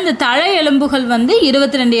 அதில் இந்த தலை எலும்புகள் வந்து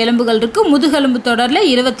 22 எலும்புகள் இருக்குது. முதுகெலும்பு தொடரில்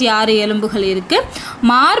 26 எலும்புகள் இருக்குது.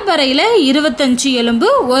 மார்பறையில் 25 எலும்பு,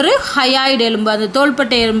 ஒரு ஹயாய்டு எலும்பு, அந்த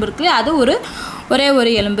தோள்பட்டை எலும்பு இருக்குது, அது ஒரே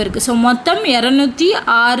ஒரு எலும்பு இருக்குது. ஸோ மொத்தம்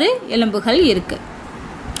 206 எலும்புகள் இருக்குது.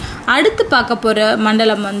 அடுத்து பார்க்க போகிற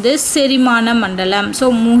மண்டலம் வந்து செரிமான மண்டலம். ஸோ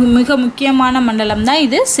மிக முக்கியமான மண்டலம் தான்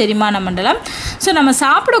இது, செரிமான மண்டலம். ஸோ நம்ம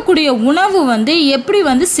சாப்பிடக்கூடிய உணவு வந்து எப்படி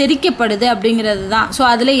வந்து செரிக்கப்படுது அப்படிங்கிறது தான். ஸோ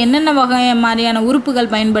அதில் என்னென்ன வகை மாதிரியான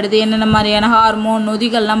உறுப்புகள் பயன்படுது, என்னென்ன மாதிரியான ஹார்மோன்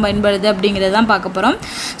நொதிகள்லாம் பயன்படுது அப்படிங்கிறது தான் பார்க்க போகிறோம்.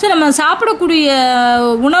 ஸோ நம்ம சாப்பிடக்கூடிய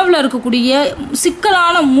உணவில் இருக்கக்கூடிய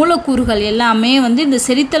சிக்கலான மூலக்கூறுகள் எல்லாமே வந்து இந்த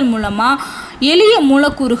செரித்தல் மூலமாக எளிய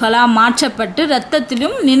மூலக்கூறுகளாக மாற்றப்பட்டு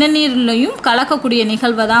இரத்தத்திலும் நிணநீரிலையும் கலக்கக்கூடிய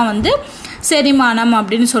நிகழ்வை தான் வந்து செரிமானம்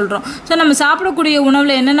அப்படின்னு சொல்கிறோம். ஸோ நம்ம சாப்பிடக்கூடிய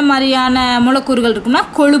உணவில் என்னென்ன மாதிரியான மூலக்கூறுகள் இருக்கும்னா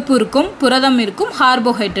கொழுப்பு இருக்கும், புரதம் இருக்கும்,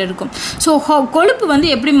 கார்போஹைட்ரேட் இருக்கும். ஸோ கொழுப்பு வந்து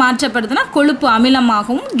எப்படி மாற்றப்படுதுன்னா கொழுப்பு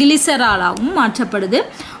அமிலமாகவும் கிளிசராலாகவும் மாற்றப்படுது.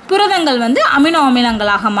 புரதங்கள் வந்து அமினோ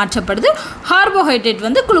அமிலங்களாக மாற்றப்படுது. கார்போஹைட்ரேட்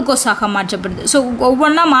வந்து குளுக்கோஸாக மாற்றப்படுது. ஸோ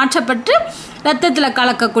ஒவ்வொன்றா மாற்றப்பட்டு ரத்தத்தில்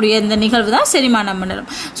கலக்கக்கூடிய இந்த நிகழ்வு தான் செரிமான மண்டலம்.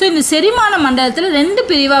 ஸோ இந்த செரிமான மண்டலத்தில் 2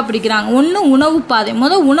 பிரிவாக பிடிக்கிறாங்க. ஒன்று உணவு பாதை,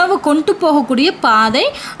 உணவு கொண்டு போகக்கூடிய பாதை,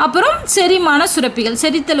 அப்புறம் செரிமான சுரப்பிகள்,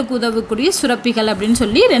 செரித்தலுக்கு உதவக்கூடிய சுரப்பிகள் அப்படின்னு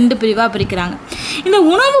சொல்லி 2 பிரிவாக பிரிக்கிறாங்க. இந்த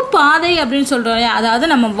உணவு பாதை அப்படின்னு சொல்கிறோம், அதாவது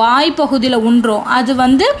நம்ம வாய் பகுதியில் உண்றோம், அது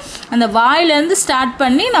வந்து அந்த வாயிலேருந்து ஸ்டார்ட்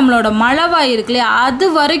பண்ணி நம்மளோட மலவாய் இருக்கு இல்லையா, அது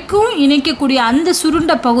வரைக்கும் இணைக்கக்கூடிய அந்த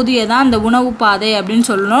சுருண்ட பகுதியை தான் அந்த உணவு பாதை அப்படின்னு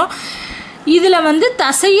சொல்லணும். இதில் வந்து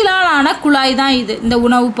தசையிலான குழாய் தான் இந்த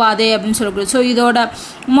உணவு பாதை அப்படின்னு சொல்லக்கூடிய. ஸோ இதோட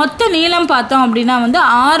மொத்த நீளம் பார்த்தோம் அப்படின்னா வந்து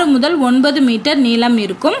 6 முதல் 9 மீட்டர் நீளம்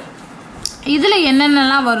இருக்கும். இதில்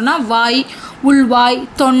என்னென்னலாம் வரும்னா வாய், உள்வாய்,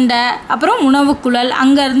 தொண்டை, அப்புறம் உணவு குழல்,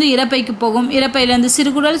 அங்கேருந்து இறப்பைக்கு போகும், இறப்பையிலேருந்து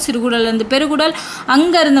சிறுகுடல், சிறுகுடல்லேருந்து பெருகுடல்,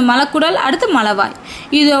 அங்கேருந்து மலக்குடல், அடுத்து மலவாய்,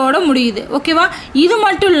 இதோட முடியுது. ஓகேவா, இது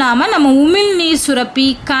மட்டும் இல்லாமல் நம்ம உமிழ்நீர் சுரப்பி,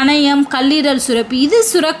 கணையம், கல்லீரல் சுரப்பி, இது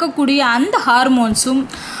சுரக்கக்கூடிய அந்த ஹார்மோன்ஸும்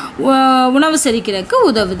உணவு செரிக்கிறதுக்கு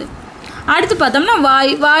உதவுது. அடுத்து பார்த்தோம்னா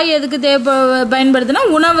வாய் எதுக்கு பயன்படுதுன்னா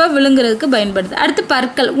உணவை விழுங்குறதுக்கு பயன்படுது. அடுத்து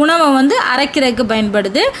பற்கள் உணவை வந்து அரைக்கிறதுக்கு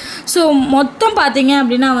பயன்படுது. ஸோ மொத்தம் பார்த்தீங்க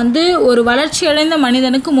அப்படின்னா வந்து ஒரு வளர்ச்சி அடைந்த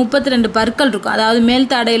மனிதனுக்கு 32 பற்கள் இருக்கும். அதாவது மேல்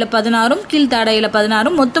தாடையில் 16 கீழ் தாடையில்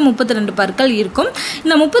 16 மொத்தம் 32 பற்கள் இருக்கும்.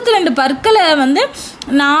 இந்த 32 பற்களை வந்து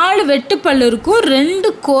 4 வெட்டுப்பல் இருக்கும்,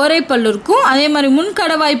 2 கோரை பல் இருக்கும், அதே மாதிரி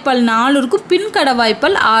முன்கடவாய்ப்பல் 4 இருக்கும், பின்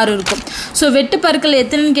கடவாய்ப்பல் 6 இருக்கும். ஸோ வெட்டு பற்கள்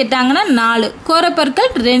எத்தனைன்னு கேட்டாங்கன்னா 4, கோரை பற்கள்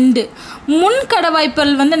 2, முன்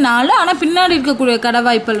கடவாய்ப்பல் வந்து 4, ஆனால் பின்னாடி இருக்கக்கூடிய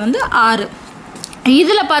கடவாய்ப்பல் வந்து 6.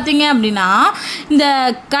 இதில் பார்த்தீங்க அப்படின்னா இந்த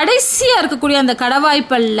கடைசியாக இருக்கக்கூடிய அந்த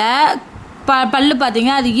கடவாய்ப்பல்ல பல்லு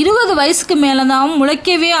பார்த்தீங்க அது 20 வயசுக்கு மேலே தான்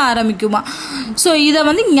முளைக்கவே ஆரம்பிக்குமா. ஸோ இதை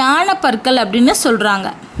வந்து ஞான பற்கள் அப்படின்னு சொல்கிறாங்க.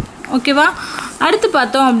 ஓகேவா. அடுத்து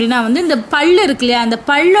பார்த்தோம் அப்படின்னா வந்து இந்த பல் இருக்கு இல்லையா, அந்த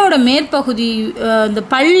பல்லோட மேற்பகுதி இந்த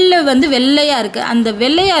பல்லு வந்து வெள்ளையாக இருக்குது. அந்த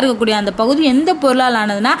வெள்ளையாக இருக்கக்கூடிய அந்த பகுதி எந்த பொருளால்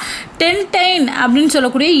ஆனதுன்னா டென்டைன் அப்படின்னு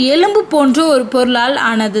சொல்லக்கூடிய எலும்பு போன்ற ஒரு பொருளால்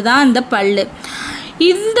ஆனது தான் இந்த பல்லு.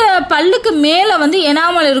 இந்த பல்லுக்கு மேலே வந்து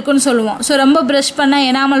எனாமல் இருக்குன்னு சொல்லுவோம். ஸோ ரொம்ப ப்ரஷ் பண்ணால்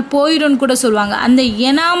எனாமல் போயிடும்னு கூட சொல்லுவாங்க. அந்த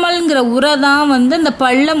எனாமல்ங்கிற உரை தான் வந்து இந்த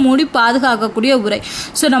பல்லை மூடி பாதுகாக்கக்கூடிய உரை.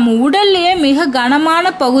 ஸோ நம்ம உடல்லையே மிக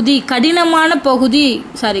கனமான பகுதி கடினமான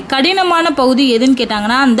பகுதி எதுன்னு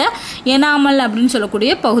கேட்டாங்கன்னா அந்த எனாமல் அப்படின்னு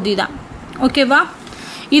சொல்லக்கூடிய பகுதி தான். ஓகேவா.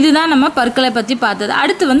 இதுதான் நம்ம பற்களை பற்றி பார்த்தது.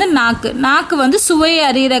 அடுத்து வந்து நாக்கு வந்து சுவையை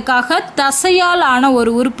அறியறதுக்காக தசையால் ஆன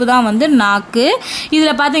ஒரு உறுப்பு தான் வந்து நாக்கு.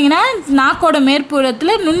 இதில் பார்த்தீங்கன்னா நாக்கோட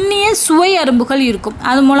மேற்புறத்தில் நுண்ணிய சுவை அரும்புகள் இருக்கும்.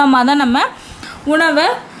 அது மூலமாக தான் நம்ம உணவை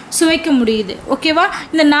சுவைக்க முடியுது. ஓகேவா.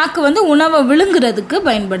 இந்த நாக்கு வந்து உணவை விழுங்குறதுக்கு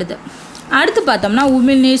பயன்படுது. அடுத்து பார்த்தோம்னா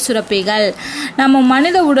உமிழ்நீர் சுரப்பிகள். நம்ம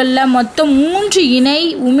மனித உடலில் மொத்தம் 3 இணை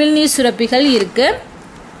உமிழ்நீர் சுரப்பிகள் இருக்குது.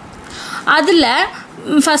 அதில்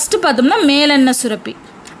ஃபஸ்ட்டு பார்த்தோம்னா மேலெண்ண சுரப்பி,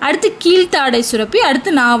 அடுத்து கீழ்த்தாடை சுரப்பி,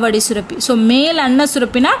 அடுத்து நாவடி சுரப்பி. ஸோ மேல் அன்ன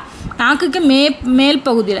சுரப்பினா நாக்குக்கு மேல்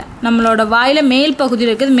பகுதியில் நம்மளோட வாயில் மேல் பகுதியில்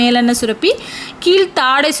இருக்கிறது மேலெண்ண சுரப்பி,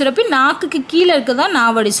 கீழ்த்தாடை சுரப்பி, நாக்குக்கு கீழே இருக்கிறது தான்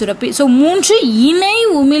நாவடி சுரப்பி. ஸோ 3 இணை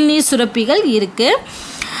உமிழ்நீர் சுரப்பிகள் இருக்குது.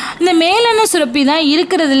 இந்த மேலெண்ண சுரப்பி தான்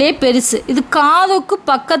இருக்கிறதுலே பெருசு. இது காதுக்கு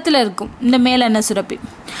பக்கத்தில் இருக்கும் இந்த மேலெண்ண சுரப்பி.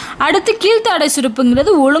 அடுத்து கீழ்த்தாடை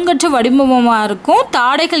சுரப்புங்கிறது ஒழுங்கற்ற வடிவமாக இருக்கும்.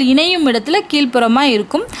 தாடைகள் இணையும் இடத்துல கீழ்ப்புறமாக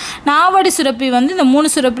இருக்கும். நாவடி சுரப்பி வந்து இந்த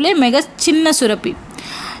 3 சுரப்பிலே மிக சின்ன சுரப்பி,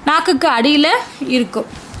 நாக்குக்கு அடியில் இருக்கும்.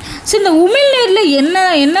 ஸோ இந்த உமிழ்நீரில்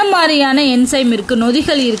என்ன மாதிரியான என்சைம் இருக்குது,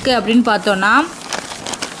 நொதிகள் இருக்குது அப்படின்னு பார்த்தோன்னா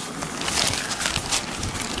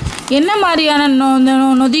என்ன மாதிரியான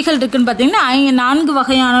நொதிகள் இருக்குதுன்னு பார்த்தீங்கன்னா 4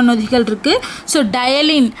 வகையான நொதிகள் இருக்குது. ஸோ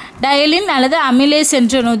டயலின் அல்லது அமிலேஸ்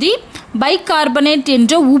என்ற நொதி, பைகார்பனேட்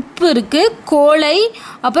என்ற உப்பு இருக்குது, கோலை,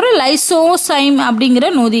 அப்புறம் லைசோசைம் அப்படிங்கிற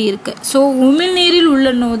நொதி இருக்குது. ஸோ உமிழ்நீரில்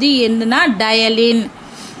உள்ள நொதி என்னன்னா டயலின்.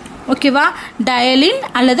 ஓகேவா. டயலின்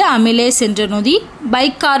அல்லது அமிலேஸ் என்ற நொதி,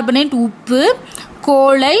 பைகார்பனேட் உப்பு,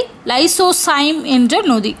 கோலை, லைசோசைம் என்ற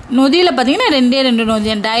நொதியில் பார்த்தீங்கன்னா 2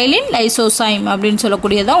 நொதி, டயலின், லைசோசைம் அப்படின்னு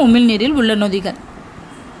சொல்லக்கூடியதான் உமிழ்நீரில் உள்ள நொதிகள்.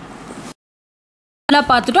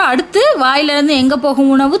 பார்த்துட்டோம். அடுத்து வாயிலிருந்து எங்கே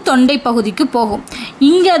போகும் உணவு, தொண்டை பகுதிக்கு போகும்.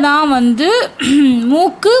 இங்கே தான் வந்து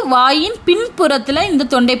மூக்கு வாயின் பின்புறத்தில் இந்த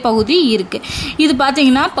தொண்டை பகுதி இருக்குது. இது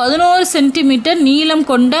பார்த்தீங்கன்னா 11 சென்டிமீட்டர் நீளம்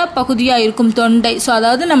கொண்ட பகுதியாக இருக்கும் தொண்டை. ஸோ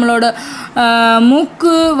அதாவது நம்மளோட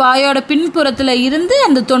மூக்கு வாயோட பின்புறத்தில் இருந்து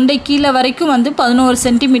அந்த தொண்டை கீழே வரைக்கும் வந்து 11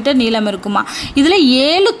 சென்டிமீட்டர் நீளம் இருக்குமா. இதில்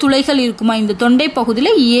 7 துளைகள் இருக்குமா. இந்த தொண்டை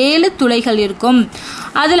பகுதியில் 7 துளைகள் இருக்கும்.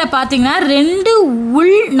 அதில் பார்த்தீங்கன்னா 2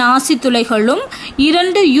 உள் நாசி துளைகளும்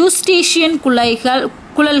 2 யூஸ்டேஷியன்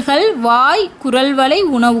குழல்கள், வாய், குரல்வளை,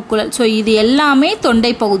 உணவு குழல். ஸோ இது எல்லாமே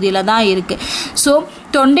தொண்டை பகுதியில் தான் இருக்குது. ஸோ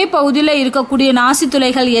தொண்டை பகுதியில் இருக்கக்கூடிய நாசி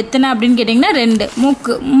துளைகள் எத்தனை அப்படின்னு கேட்டிங்கன்னா 2.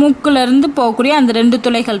 மூக்குலேருந்து போகக்கூடிய அந்த 2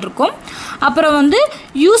 துளைகள் இருக்கும். அப்புறம் வந்து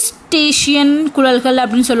யூஸ்டேஷியன் குழல்கள்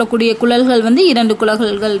அப்படின்னு சொல்லக்கூடிய குழல்கள் வந்து 2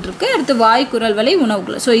 குழல்கள் இருக்குது. அடுத்து வாய், குரல்வளை, உணவு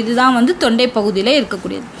குழல். ஸோ இதுதான் வந்து தொண்டை பகுதியில்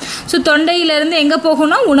இருக்கக்கூடியது. ஸோ தொண்டையிலேருந்து எங்கே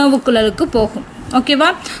போகும்னா உணவு குழலுக்கு போகும்.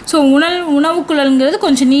 ஓகேவா. ஸோ உணவு குழல்ங்கிறது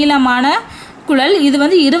கொஞ்சம் நீளமான குழல். இது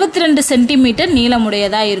வந்து 22 சென்டிமீட்டர்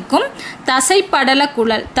நீளமுடையதாக இருக்கும். தசைப்படல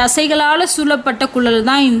குழல், தசைகளால் சூழப்பட்ட குழல்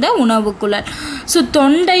தான் இந்த உணவு குழல். ஸோ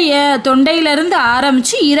தொண்டையிலேருந்து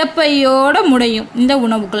ஆரம்பித்து இறப்பையோட முடையும் இந்த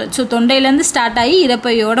உணவு குழல். ஸோ தொண்டையிலேருந்து ஸ்டார்ட் ஆகி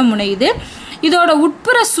இறப்பையோட முனையுது. இதோட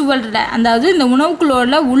உட்புற சுவரில், அதாவது இந்த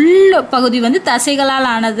உணவுக்குள்ளோட உள்ள பகுதி வந்து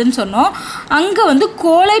தசைகளால் ஆனதுன்னு சொன்னோம். அங்கே வந்து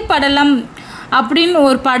கோலை படலம் அப்படின்னு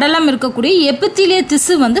ஒரு படலம் இருக்கக்கூடிய எபித்திலிய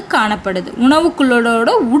திசு வந்து காணப்படுது.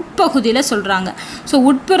 உணவுக்குள்ளோட உட்பகுதியில் சொல்கிறாங்க. ஸோ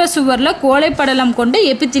உட்புற சுவரில் கோலைப்படலம் கொண்டு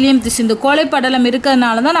எபித்திலியம் திசு, இந்த கோலைப்படலம்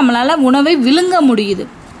இருக்கிறதுனால தான் நம்மளால் உணவை விழுங்க முடியுது.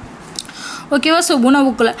 ஓகேவா. ஸோ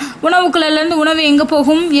உணவுக்குள்ளேருந்து உணவு எங்கே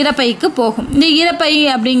போகும்? இரைப்பைக்கு போகும். இந்த இரைப்பை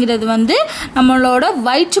அப்படிங்கிறது வந்து நம்மளோட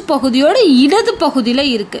வயிற்று பகுதியோட இடது பகுதியில்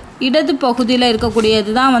இருக்குது. இடது பகுதியில்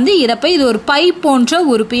இருக்கக்கூடியது தான் வந்து இரைப்பை. இது ஒரு பை போன்ற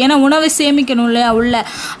உறுப்பு. ஏன்னா உணவை சேமிக்கணும் இல்லையா உள்ள,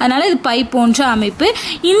 அதனால் இது பை போன்ற அமைப்பு.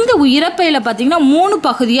 இந்த இரைப்பையில் பார்த்திங்கன்னா 3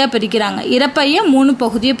 பகுதியாக பிரிக்கிறாங்க. இரைப்பையை 3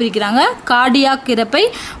 பகுதியாக பிரிக்கிறாங்க. கார்டியாக் இரைப்பை,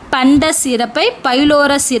 பண்டஸ் இரைப்பை,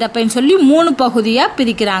 பைலோரஸ் இரைப்பைன்னு சொல்லி 3 பகுதியாக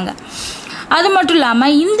பிரிக்கிறாங்க. அது மட்டும்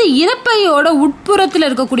இல்லாமல் இந்த இரைப்பையோட உட்புறத்தில்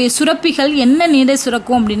இருக்கக்கூடிய சுரப்பிகள் என்ன நீரை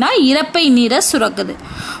சுரக்கும் அப்படின்னா இரைப்பை நீரை சுரக்குது.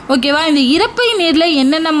 ஓகேவா. இந்த இரைப்பை நீரில்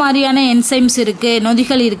என்னென்ன மாதிரியான என்சைம்ஸ் இருக்குது,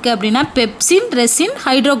 நொதிகள் இருக்குது அப்படின்னா pepsin, resin,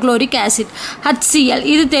 hydrochloric acid, HCl.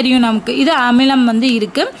 இது தெரியும் நமக்கு. இது அமிலம் வந்து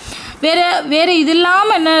இருக்குது. வேறு இது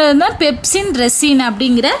இல்லாமல் என்னன்னா பெப்சின், ரெசின்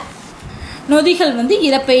அப்படிங்கிற நொதிகள் வந்து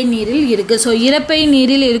இரைப்பை நீரில் இருக்குது. ஸோ இரைப்பை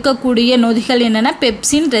நீரில் இருக்கக்கூடிய நொதிகள் என்னென்னா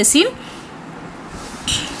பெப்சின், ரெசின்,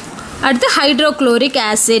 அடுத்து ஹைட்ரோக்ளோரிக்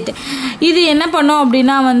ஆசிட். இது என்ன பண்ணோம்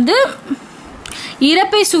அப்படின்னா வந்து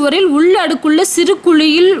இரைப்பை சுவரில் உள்ளடுக்குள்ள சிறு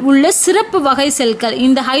குழியில் உள்ள சிறப்பு வகை செல்கள்.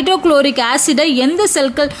 இந்த ஹைட்ரோக்ளோரிக் ஆசிடை எந்த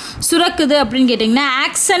செல்கள் சுரக்குது அப்படின்னு கேட்டிங்கன்னா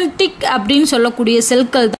ஆக்சன்டிக் அப்படின்னு சொல்லக்கூடிய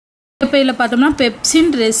செல்கள் தான். இரைப்பையில் பார்த்தோம்னா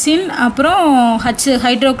பெப்சின், ரெசின், அப்புறம்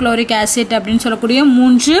ஹைட்ரோக்ளோரிக் ஆசிட் அப்படின்னு சொல்லக்கூடிய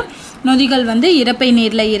 3 நொதிகள் வந்து இரைப்பை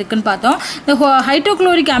நீரில் இருக்குன்னு பார்த்தோம். இந்த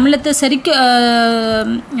ஹைட்ரோக்ளோரிக் அமிலத்தை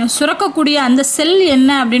சுரக்கக்கூடிய அந்த செல் என்ன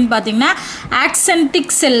அப்படின்னு பார்த்தீங்கன்னா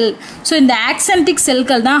ஆக்சன்டிக் செல். ஸோ இந்த ஆக்சன்டிக்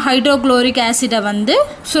செல்கள் தான் ஹைட்ரோக்ளோரிக் ஆசிடை வந்து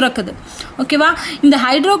சுரக்குது. ஓகேவா. இந்த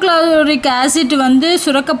ஹைட்ரோக்ளோரிக் ஆசிட் வந்து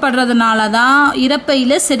சுரக்கப்படுறதுனால தான்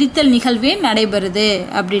இரைப்பையில் செரித்தல் நிகழ்வே நடைபெறுது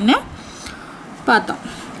அப்படின்னு பார்த்தோம்.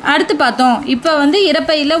 அடுத்து பார்த்தோம் இப்போ வந்து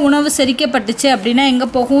இரைப்பையில் உணவு செரிக்கப்பட்டுச்சு அப்படின்னா எங்கே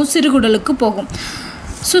போகும்? சிறுகுடலுக்கு போகும்.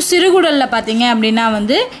 ஸோ சிறுகுடலில் பார்த்தீங்க அப்படின்னா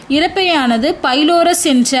வந்து இரைப்பையானது பைலோரஸ்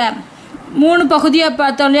என்ற 3 பகுதியாக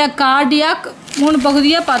பார்த்தோம் இல்லையா. கார்டியாக் 3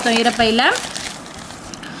 பகுதியாக பார்த்தோம் இரைப்பையில்.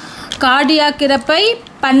 கார்டியாக் இரைப்பை,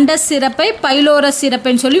 பண்டஸ் இரைப்பை, பைலோரஸ்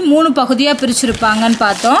இரைப்பைன்னு சொல்லி 3 பகுதியாக பிரிச்சுருப்பாங்கன்னு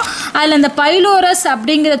பார்த்தோம். அதில் அந்த பைலோரஸ்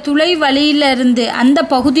அப்படிங்கிற துளை வழியிலிருந்து அந்த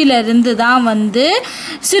பகுதியிலிருந்து தான் வந்து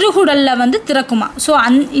சிறுகுடலில் வந்து திறக்குமா. ஸோ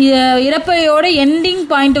இரைப்பையோட எண்டிங்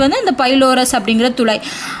பாயிண்ட் வந்து அந்த பைலோரஸ் அப்படிங்கிற துளை.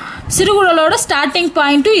 சிறுகுடலோட ஸ்டார்டிங்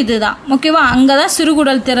பாயிண்ட்டும் இதுதான். ஓகேவா. அங்கே தான்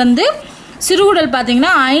சிறுகுடல் திறந்து சிறுகுடல்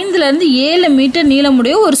பார்த்தீங்கன்னா 5 to 7 மீட்டர்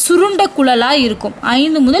நீளமுடைய ஒரு சுருண்ட குழலாக இருக்கும்.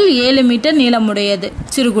 5 முதல் 7 மீட்டர் நீளமுடையது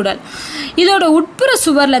சிறுகுடல். இதோட உட்புற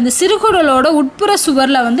சுவரில் இந்த சிறுகுடலோட உட்புற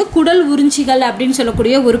சுவரில் வந்து குடல் உறிஞ்சிகள் அப்படின்னு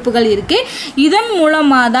சொல்லக்கூடிய உறுப்புகள் இருக்குது. இதன்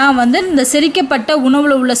மூலமாக தான் வந்து இந்த செரிக்கப்பட்ட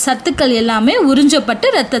உணவில் உள்ள சத்துக்கள் எல்லாமே உறிஞ்சப்பட்டு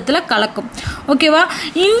ரத்தத்தில் கலக்கும். ஓகேவா.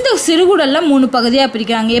 இந்த சிறுகுடலில் 3 பகுதியாக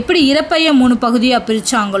பிரிக்கிறாங்க. எப்படி இரைப்பையை 3 பகுதியாக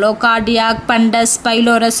பிரித்தாங்களோ கார்டியாக், பண்டஸ்,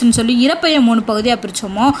 பைலோரஸ்ன்னு சொல்லி இரைப்பையை 3 பகுதியாக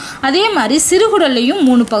பிரித்தோமோ அதே மாதிரி சிறுகுடலையும்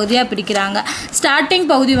 3 பகுதியாக பிரிக்கிறாங்க. ஸ்டார்டிங்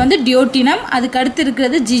பகுதி வந்து டியோட்டினம், அதுக்கு அடுத்து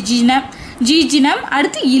இருக்கிறது ஜீஜினம்,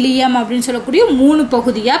 அடுத்து இலியம் அப்படின்னு சொல்லக்கூடிய 3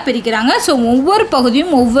 பகுதியாக பிரிக்கிறாங்க. ஸோ ஒவ்வொரு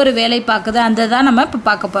பகுதியும் ஒவ்வொரு வேலை பார்க்குது. அந்த தான் நம்ம இப்போ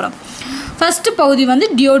பார்க்க போகிறோம். ஃபஸ்ட்டு பகுதி வந்து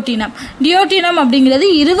டியோட்டினம் அப்படிங்கிறது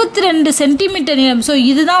 22 சென்டிமீட்டர் நீளம். ஸோ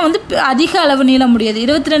இதுதான் வந்து அதிக அளவு நீளமுடையது.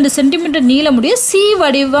 22 சென்டிமீட்டர் நீளமுடைய சி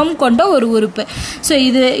வடிவம் கொண்ட ஒரு உறுப்பு. ஸோ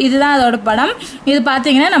இதுதான் அதோட படம். இது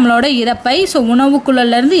பார்த்தீங்கன்னா நம்மளோட இரைப்பை. ஸோ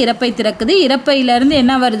உணவுக்குள்ளேருந்து இரைப்பை திறக்குது. இரைப்பையிலேருந்து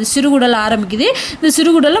என்ன வருது? சிறுகுடல் ஆரம்பிக்குது. இந்த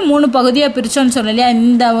சிறுகுடலில் 3 பகுதியாக பிரித்தோன்னு சொன்னோம் இல்லையா.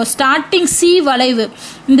 இந்த ஸ்டார்டிங் சி வளைவு,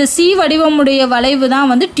 இந்த சி வடிவமுடைய வளைவு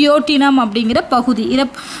தான் வந்து டியோட்டினம் அப்படிங்கிற பகுதி.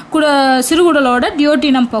 சிறுகுடலோட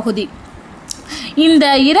டியோட்டினம் பகுதி. இந்த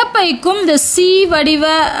இரைப்பைக்கும் இந்த சி வடிவ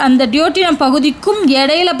அந்த டியோட்டினம் பகுதிக்கும்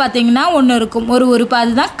இடையில பார்த்தீங்கன்னா ஒன்று இருக்கும், ஒரு உறுப்பு.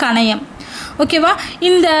 அதுதான் கணையம். ஓகேவா.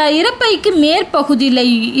 இந்த இரைப்பைக்கு மேற்பகுதியில்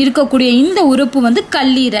இருக்கக்கூடிய இந்த உறுப்பு வந்து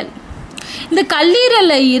கல்லீரல். இந்த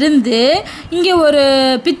கல்லீரலில் இருந்து இங்கே ஒரு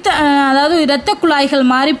அதாவது இரத்த குழாய்கள்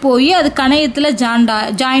மாதிரி போய் அது கணையத்தில்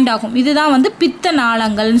ஜாயிண்ட் ஆகும். இதுதான் வந்து பித்த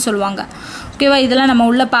நாளங்கள்னு சொல்லுவாங்க. ஓகேவா. இதெல்லாம் நம்ம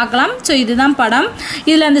உள்ளே பார்க்கலாம். ஸோ இதுதான் படம்.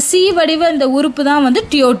 இதில் அந்த சி வடிவ இந்த உறுப்பு தான் வந்து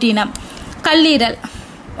டியோட்டினம், கல்லீரல்.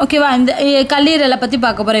 ஓகேவா. இந்த கல்லீரலை பற்றி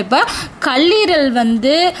பார்க்க போகிறோம். இப்போ கல்லீரல்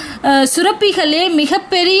வந்து சுரப்பிகளே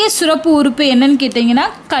மிகப்பெரிய சுரப்பு உறுப்பு என்னன்னு கேட்டிங்கன்னா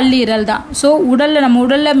கல்லீரல் தான். ஸோ நம்ம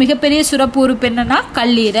உடலில் மிகப்பெரிய சுரப்பு உறுப்பு என்னன்னா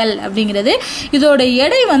கல்லீரல் அப்படிங்கிறது. இதோட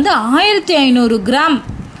எடை வந்து 1500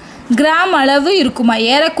 கிராம் அளவு இருக்குமா.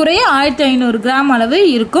 ஏறக்குறைய 1500 கிராம் அளவு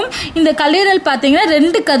இருக்கும். இந்த கல்லீரல் பார்த்தீங்கன்னா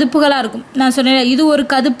 2 கதுப்புகளாக இருக்கும். நான் சொன்னேன் இது ஒரு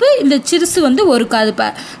கதுப்பு, இந்த சிறுசு வந்து ஒரு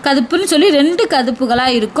கதுப்புன்னு சொல்லி 2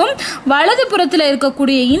 கதுப்புகளாக இருக்கும். வலது புறத்தில்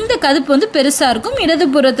இருக்கக்கூடிய இந்த கதுப்பு வந்து பெருசாக இருக்கும். இடது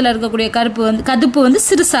புறத்தில் இருக்கக்கூடிய கதுப்பு வந்து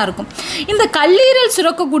சிறுசாக இருக்கும். இந்த கல்லீரல்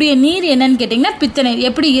சுரக்கக்கூடிய நீர் என்னன்னு கேட்டிங்கன்னா பித்த நீர்.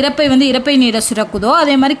 எப்படி இரைப்பை வந்து இரைப்பை நீரை சுரக்குதோ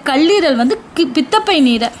அதே மாதிரி கல்லீரல் வந்து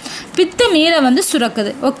பித்த நீரை வந்து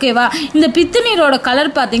சுரக்குது. ஓகேவா. இந்த பித்த நீரோட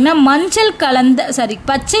கலர் பார்த்தீங்கன்னா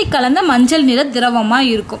பச்சை கலந்த மஞ்சள் நிற திரவமாக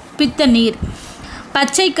இருக்கும் பித்த நீர்.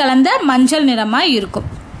 பச்சை கலந்த மஞ்சள் நிறமாக இருக்கும்.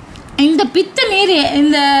 இந்த பித்த நீர்,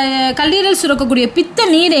 இந்த கல்லீரல் சுரக்கக்கூடிய பித்த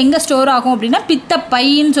நீர் எங்கே ஸ்டோர் ஆகும் அப்படின்னா பித்த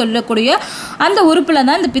பைன்னு சொல்லக்கூடிய அந்த உறுப்பில்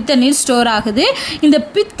தான் இந்த பித்த நீர் ஸ்டோர் ஆகுது. இந்த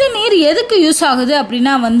பித்த நீர் எதுக்கு யூஸ் ஆகுது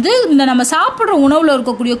அப்படின்னா வந்து இந்த நம்ம சாப்பிட்ற உணவில்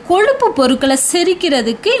இருக்கக்கூடிய கொழுப்பு பொருட்களை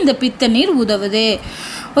செரிக்கிறதுக்கு இந்த பித்த நீர் உதவுது.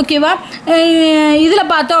 ஓகேவா? இதில்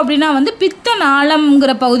பார்த்தோம் அப்படின்னா வந்து பித்த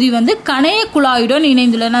நாளம்ங்கிற பகுதி வந்து கணைய குழாயுடன்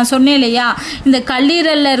இணைந்துள்ளது. நான் சொன்னேன் இல்லையா, இந்த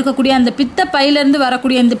கல்லீரலில் இருக்கக்கூடிய அந்த பித்த பையிலேருந்து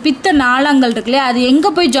வரக்கூடிய இந்த பித்த நாளங்கள் இருக்கு இல்லையா, அது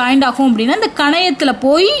எங்கே போய் ஜாயிண்ட் ஆகும் அப்படின்னா இந்த கணையத்தில்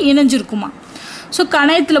போய் இணைஞ்சிருக்குமா. ஸோ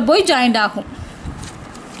கணையத்தில் போய் ஜாயிண்ட் ஆகும்.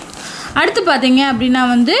 அடுத்து பார்த்தீங்க அப்படின்னா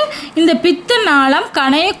வந்து இந்த பித்த நாளம்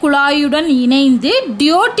கணைய குழாயுடன் இணைந்து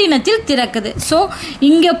டியோட்டினத்தில் திறக்குது. ஸோ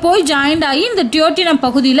இங்கே போய் ஜாயிண்ட் ஆகி இந்த டியோட்டினம்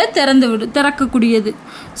பகுதியில் திறக்கக்கூடியது.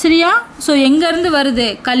 சரியா? ஸோ எங்கேருந்து வருது?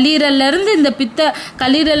 கல்லீரல்லேருந்து இந்த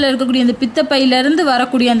கல்லீரலில் இருக்கக்கூடிய இந்த பித்த பையிலேருந்து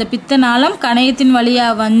வரக்கூடிய அந்த பித்த நாளம் கணையத்தின்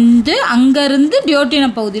வழியாக வந்து அங்கேருந்து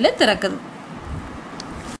டியோட்டினம் பகுதியில் திறக்குது.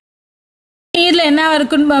 நீரில் என்ன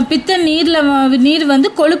இருக்குன்னு, பித்த நீர் வந்து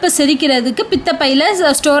கொழுப்பை செரிக்கிறதுக்கு பித்த பையில்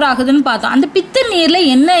ஸ்டோர் ஆகுதுன்னு பார்த்தோம். அந்த பித்த நீரில்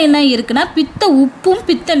என்ன இருக்குன்னா பித்த உப்பும்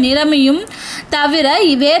பித்த நிறமையும் தவிர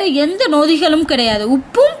வேறு எந்த நொதிகளும் கிடையாது.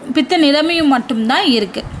 உப்பும் பித்த நிறமையும் மட்டும்தான்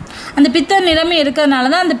இருக்குது. அந்த பித்த நிறமை இருக்கிறதுனால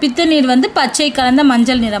தான் அந்த பித்த நீர் வந்து பச்சை கலந்த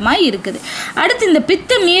மஞ்சள் நிறமாக இருக்குது. அடுத்து இந்த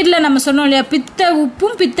பித்த நீரில் நம்ம சொன்னோம் இல்லையா, பித்த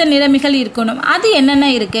உப்பும் பித்த நிறமிகள் இருக்கணும். அது என்னென்ன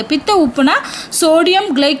இருக்குது? பித்த உப்புனா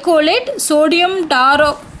சோடியம் கிளைகோலேட், சோடியம்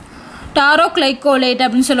டாரோக்ளைகோலேட்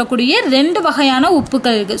அப்படின்னு சொல்லக்கூடிய 2 வகையான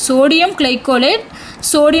உப்புகள் இருக்குது. சோடியம் கிளைகோலேட்,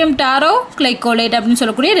 சோடியம் டாரோக்ளைகோலேட் அப்படின்னு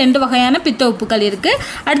சொல்லக்கூடிய 2 வகையான பித்த உப்புகள் இருக்குது.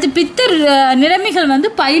 அடுத்து பித்த நிறமிகள் வந்து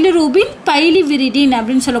பைலிரூபின், பைலிவிரிடின்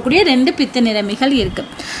அப்படின்னு சொல்லக்கூடிய 2 பித்த நிறமிகள் இருக்குது.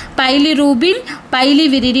 பைலிரூபின்,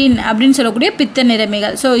 பைலிவிரிடின் அப்படின்னு சொல்லக்கூடிய பித்த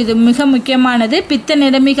நிறமிகள். ஸோ இது மிக முக்கியமானது. பித்த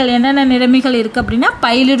நிறமிகள் என்னென்ன நிறமிகள் இருக்குது அப்படின்னா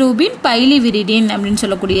பைலிரூபின், பைலிவிரிடின் அப்படின்னு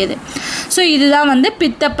சொல்லக்கூடியது. ஸோ இதுதான் வந்து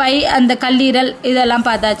பித்த பை, அந்த கல்லீரல், இதெல்லாம்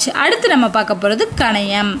பார்த்தாச்சு. அடுத்து நம்ம பார்க்க போகிறது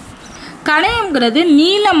கணையம். கணையம்ங்கிறது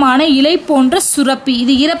நீளமான இலை போன்ற சுரப்பி.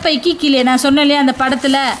 இது இரைப்பைக்கு கீழே, நான் சொன்னேன் இல்லையா இந்த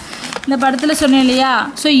படத்தில் சொன்னேன் இல்லையா,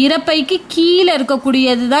 ஸோ இரைப்பைக்கு கீழே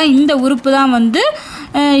இருக்கக்கூடியது தான் இந்த உறுப்பு தான் வந்து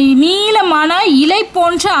நீளமான இலை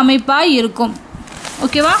போன்ற அமைப்பாக இருக்கும்.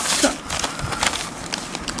 ஓகேவா?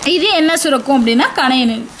 இது என்ன சுரக்கும் அப்படின்னா கணைய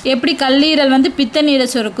நீர். எப்படி கல்லீரல் வந்து பித்த நீரை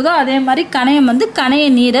சுரக்குதோ அதே மாதிரி கணையம் வந்து கணைய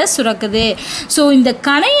நீரை சுரக்குது. ஸோ இந்த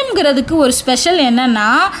கணையம்ங்கிறதுக்கு ஒரு ஸ்பெஷல் என்னன்னா,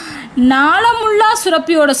 நாளமுள்ளா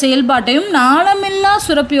சுரப்பியோட செயல்பாட்டையும் நாளமில்லா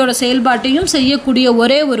சுரப்பியோட செயல்பாட்டையும் செய்யக்கூடிய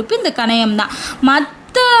ஒரே உறுப்பு இந்த கணையம் தான்.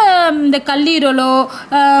 இந்த கல்லீரலோ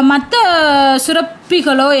மற்ற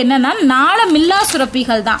சுரப்பிகளோ என்னன்னா நாளமில்லா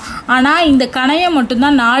சுரப்பிகள் தான். ஆனால் இந்த கணையம்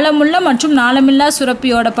மட்டும்தான் நாளமுள்ள மற்றும் நாளமில்லா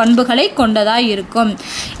சுரப்பியோட பண்புகளை கொண்டதாக இருக்கும்.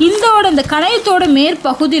 இந்த கணையத்தோட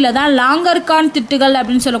மேற்பகுதியில் தான் லாங்கர்கான் திட்டுகள்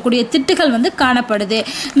அப்படின்னு சொல்லக்கூடிய திட்டுகள் வந்து காணப்படுது.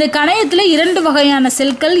 இந்த கணையத்தில் 2 வகையான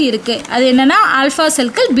செல்கள் இருக்குது. அது என்னென்னா ஆல்ஃபா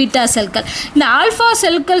செல்கள், பீட்டா செல்கள். இந்த ஆல்ஃபா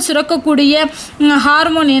செல்கள் சுரக்கக்கூடிய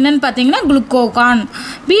ஹார்மோன் என்னன்னு பார்த்தீங்கன்னா குளுக்கோகான்.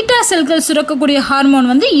 பீட்டா செல்கள் சுரக்கக்கூடிய ஹார்மோன்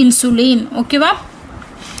வந்து இன்சுலின். ஓகேவா?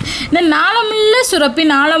 இந்த நாளமில்லா சுரப்பி,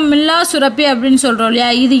 நாளமில்லா சுரப்பி அப்படின்னு சொல்கிறோம் இல்லையா,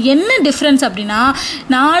 இது என்ன டிஃப்ரென்ஸ் அப்படின்னா,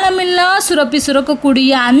 நாளமில்லா சுரப்பி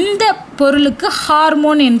சுரக்கக்கூடிய அந்த பொருளுக்கு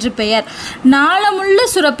ஹார்மோன் என்று பெயர். நாளமுள்ள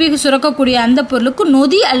சுரப்பி சுரக்கக்கூடிய அந்த பொருளுக்கு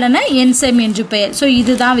நொதி அல்லனா என்சைம் என்று பெயர். ஸோ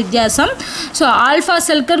இதுதான் வித்தியாசம். ஸோ ஆல்ஃபா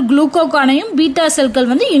செல்கள் குளுக்கோகானையும், பீட்டா செல்கள்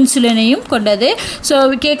வந்து இன்சுலினையும் கொண்டது. ஸோ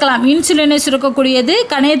கேட்கலாம், இன்சுலினை சுரக்கக்கூடியது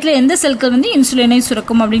கணையத்தில் எந்த செல்கள் வந்து இன்சுலினை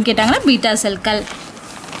சுரக்கும் அப்படின்னு கேட்டாங்கன்னா பீட்டா செல்கள்.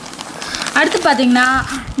 அடுத்து பார்த்தீங்கன்னா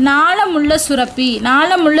நாளமுள்ள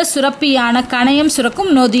சுரப்பியான கணையம் சுரக்கும்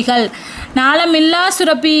நொதிகள். நாளமில்லா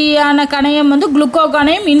சுரப்பியான கணையம் வந்து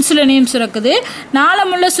குளுக்கோகானையும் இன்சுலினையும் சுரக்குது.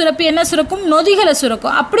 நாளமுள்ள சுரப்பி என்ன சுரக்கும்? நொதிகளை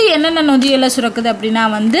சுரக்கும். அப்படி என்னென்ன நொதிகளை சுரக்குது அப்படின்னா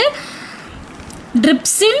வந்து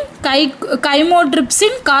trypsin,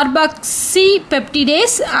 chymotrypsin, carboxy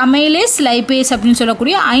peptidase, amylase, lipase அப்படின்னு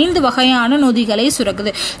சொல்லக்கூடிய 5 வகையான நொதிகளை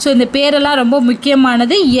சுரக்குது. ஸோ இந்த பேரெல்லாம் ரொம்ப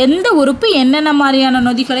முக்கியமானது. எந்த உறுப்பு என்னென்ன மாதிரியான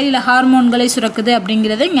நொதிகளை இல்லை ஹார்மோன்களை சுரக்குது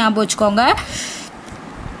அப்படிங்கிறத ஞாபகம் வச்சுக்கோங்க.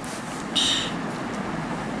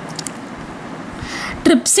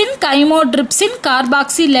 Trypsin, chymotrypsin,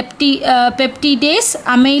 carboxy peptidase,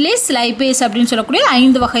 amylase, lipase அப்படின்னு சொல்லக்கூடிய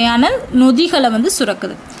 5 வகையான நொதிகளை வந்து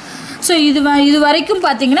சுரக்குது. ஸோ இது வரைக்கும்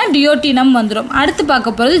பார்த்தீங்கன்னா டியோட்டினம் வந்துடும். அடுத்து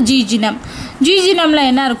பார்க்க போகிறது ஜீஜினம். ஜீஜினமில்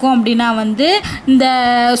என்ன இருக்கும் அப்படின்னா வந்து இந்த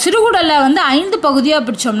சிறுகுடலில் வந்து 5 பகுதியாக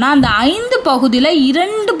பிடிச்சோம்னா அந்த 5 பகுதியில்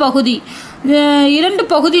 2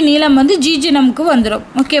 பகுதி நீளம் வந்து ஜீஜினமுக்கு வந்துடும்.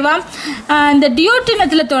 ஓகேவா? இந்த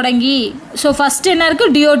டியோட்டினத்தில் தொடங்கி, ஸோ ஃபஸ்ட் என்ன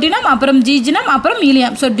இருக்குது? டியோட்டினம், அப்புறம் ஜீஜினம், அப்புறம்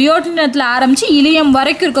இலியம். ஸோ டியோட்டினத்தில் ஆரம்பித்து இலியம்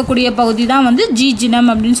வரைக்கும் இருக்கக்கூடிய பகுதி தான் வந்து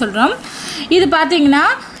ஜீஜினம் அப்படின்னு சொல்கிறோம். இது பார்த்தீங்கன்னா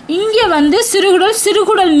இங்கே வந்து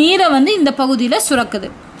சிறுகுடல் நீரை வந்து இந்த பகுதியில் சுரக்குது.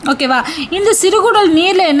 ஓகேவா. இந்த சிறுகுடல்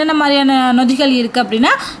நீரில் என்னென்ன மாதிரியான நொதிகள் இருக்குது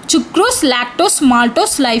அப்படின்னா சுக்ரோஸ், லாக்டோஸ்,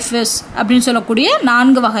 மால்டோஸ், லைஃபஸ் அப்படின்னு சொல்லக்கூடிய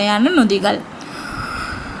 4 வகையான நொதிகள்.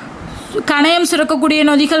 கணையம் சுரக்கக்கூடிய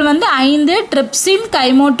நொதிகள் வந்து 5: trypsin,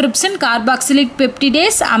 chymotrypsin, carboxylic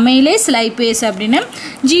peptidase, amylase, lipase அப்படின்னு.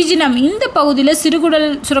 ஜீஜினம் இந்த பகுதியில் சிறுகுடல்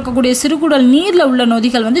சுரக்கக்கூடிய சிறுகுடல் நீரில் உள்ள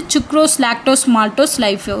நொதிகள் வந்து சுக்ரோஸ், லாக்டோஸ், மால்டோஸ்,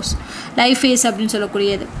 லைஃபேஸ் அப்படின்னு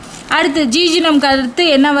சொல்லக்கூடியது. அடுத்து ஜீஜினம் கருத்து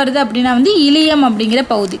என்ன வருது அப்படின்னா வந்து இலியம் அப்படிங்கிற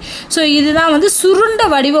பகுதி. ஸோ இதுதான் வந்து சுருண்ட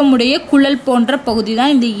வடிவமுடைய குழல் போன்ற பகுதி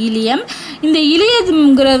தான் இந்த இலியம். இந்த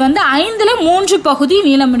இலியம்ங்கிறது வந்து 5ல் 3 பகுதி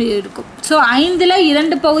நீளமுடைய இருக்கும். ஸோ 5ல்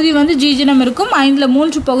 2 பகுதி வந்து ஜீஜினம் இருக்கும், 5ல்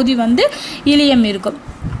 3 பகுதி வந்து இலியம் இருக்கும்.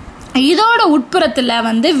 இதோட உட்புறத்தில்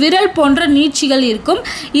வந்து விரல் போன்ற நீட்சிகள் இருக்கும்.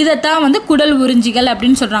 இதைத்தான் வந்து குடல் உறிஞ்சிகள்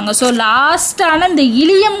அப்படின்னு சொல்கிறாங்க. ஸோ லாஸ்டான இந்த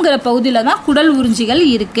இலியம்ங்கிற பகுதியில் தான் குடல் உறிஞ்சிகள்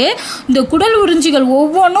இருக்குது. இந்த குடல் உறிஞ்சிகள்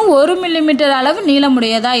ஒவ்வொன்றும் 1 மில்லிமீட்டர் அளவு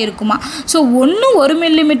நீளமுடையதாக இருக்குமா. ஸோ 1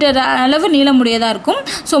 மில்லிமீட்டர் அளவு நீளமுடையதாக இருக்கும்.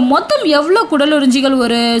 ஸோ மொத்தம் எவ்வளோ குடல் உறிஞ்சிகள்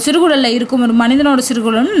ஒரு சிறுகுடலில் இருக்கும், ஒரு மனிதனோட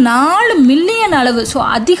சிறுகுடல் 4 மில்லியன் அளவு. ஸோ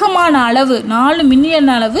அதிகமான அளவு 4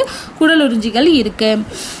 மில்லியன் அளவு குடல் உறிஞ்சிகள் இருக்குது.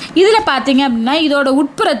 இதில் பார்த்தீங்க அப்படின்னா இதோட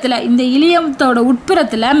உட்புறத்தில், இந்த இலியத்தோட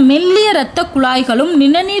உட்புறத்தில் மெல்லிய இரத்த குழாய்களும்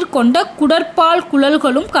நிணநீர் கொண்ட குடற்பால்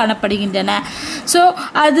குழல்களும் காணப்படுகின்றன. ஸோ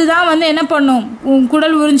அதுதான் வந்து என்ன பண்ணும்,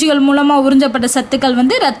 குடல் உறிஞ்சிகள் மூலமாக உறிஞ்சப்பட்ட சத்துக்கள்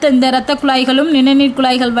வந்து இந்த இரத்த குழாய்களும் நிணநீர்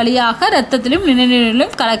குழாய்கள் வழியாக இரத்தத்திலும்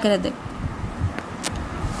நிணநீரிலும் கலக்கிறது.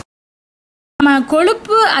 நம்ம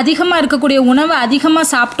கொழுப்பு அதிகமாக இருக்கக்கூடிய உணவை அதிகமாக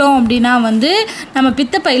சாப்பிட்டோம் அப்படின்னா வந்து நம்ம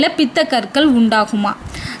பித்தப்பையில் பித்தக்கற்கள் உண்டாகுமா.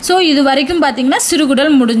 ஸோ இது வரைக்கும் பார்த்திங்கன்னா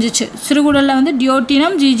சிறுகுடல் முடிஞ்சிச்சு. சிறுகுடலில் வந்து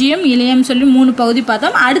டியோட்டினம், ஜீஜியம், இலியம் சொல்லி 3 பகுதி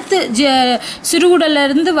பார்த்தோம். அடுத்து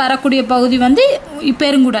சிறுகுடலிருந்து வரக்கூடிய பகுதி வந்து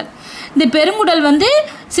பெருங்குடல். இந்த பெருங்குடல் வந்து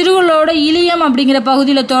சிறுகுடலோட இலியம் அப்படிங்கிற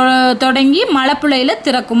பகுதியில் தொடங்கி மலப்புழையில்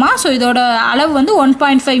திறக்குமா. ஸோ இதோட அளவு வந்து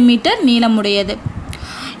 1.5 மீட்டர் நீளமுடையது.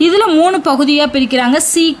 இதில் 3 பகுதியாக பிரிக்கிறாங்க.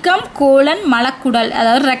 சீக்கம், கோலன், மலக்குடல்,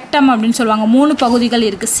 அதாவது ரெக்டம் அப்படின்னு சொல்லுவாங்க. 3 பகுதிகள்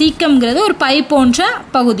இருக்குது. சீக்கம்ங்கிறது ஒரு பை போன்ற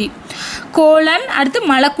பகுதி, கோலன், அடுத்து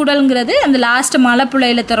மலக்குடல்ங்கிறது அந்த லாஸ்ட்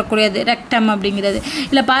மலப்புழையில் தரக்கூடியது ரெக்டம் அப்படிங்கிறது.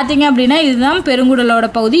 இதில் பார்த்தீங்க அப்படின்னா இதுதான் பெருங்குடலோட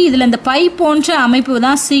பகுதி. இதில் இந்த பை போன்ற அமைப்பு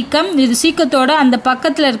தான் சீக்கம். இது சீக்கத்தோட அந்த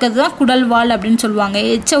பக்கத்தில் இருக்கிறது தான் குடல்வால் அப்படின்னு சொல்லுவாங்க,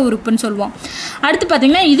 எச்ச உறுப்புன்னு சொல்லுவோம். அடுத்து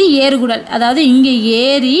பார்த்தீங்கன்னா இது ஏறுகுடல், அதாவது இங்கே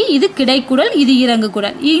ஏரி, இது கிடைக்குடல், இது இறங்கு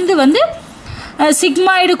குடல். இது வந்து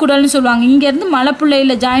சிக்மாய்டு குடல்னு சொல்லுவாங்க. இங்கேருந்து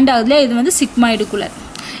மலப்புள்ளையில் ஜாயிண்ட் ஆகுதுல, இது வந்து சிக்மாய்டு குடல்.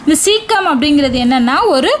 இந்த சீக்கம் அப்படிங்கிறது என்னென்னா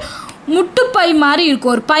ஒரு முட்டுப்பை மாதிரி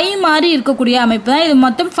இருக்கும், ஒரு பை மாதிரி இருக்கக்கூடிய அமைப்பு தான். இது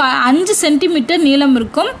மொத்தம் 5 சென்டிமீட்டர் நீளம்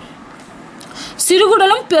இருக்கும்.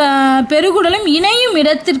 சிறுகுடலும் பெருகுடலும் இணையும்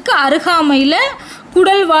இடத்திற்கு அருகாமையில்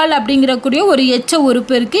குடல்வால் அப்படிங்கிறக்கூடிய ஒரு எச்ச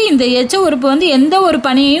உறுப்பு இருக்குது. இந்த எச்ச உறுப்பு வந்து எந்த ஒரு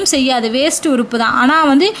பணியையும் செய்யாது, வேஸ்ட் உறுப்பு தான். ஆனால்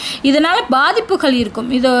வந்து இதனால் பாதிப்புகள் இருக்கும்.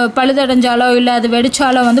 இது பழுதடைஞ்சாலோ இல்லை அது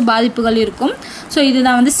வெடிச்சாலோ வந்து பாதிப்புகள் இருக்கும். ஸோ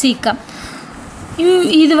இதுதான் வந்து சீக்கம்.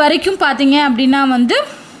 இது வரைக்கும் பார்த்தீங்க அப்படின்னா வந்து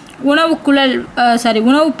உணவு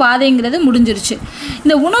பாதைங்கிறது முடிஞ்சிருச்சு.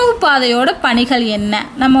 இந்த உணவு பாதையோட பணிகள் என்ன?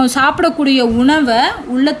 நம்ம சாப்பிடக்கூடிய உணவை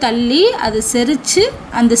உள்ளே தள்ளி அதை செரித்து,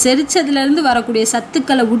 அந்த செரிச்சதுலேருந்து வரக்கூடிய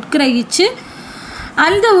சத்துக்களை உட்கிரகிச்சு,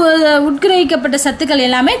 அந்த உட்கிரகிக்கப்பட்ட சத்துக்கள்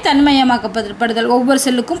எல்லாமே தன்மயமாக்கப்படுதல், ஒவ்வொரு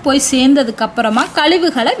செல்லுக்கும் போய் சேர்ந்ததுக்கு அப்புறமா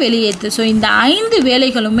கழிவுகளை வெளியேற்று. ஸோ இந்த 5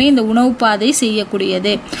 வேலைகளுமே இந்த உணவு பாதை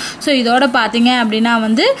செய்யக்கூடியது. ஸோ இதோட பார்த்தீங்க அப்படின்னா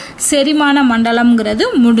வந்து செரிமான மண்டலம்ங்கிறது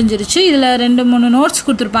முடிஞ்சிருச்சு. இதில் 2-3 நோட்ஸ்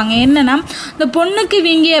கொடுத்துருப்பாங்க. என்னென்னா இந்த பொண்ணுக்கு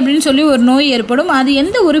வீங்கி அப்படின்னு சொல்லி ஒரு நோய் ஏற்படும். அது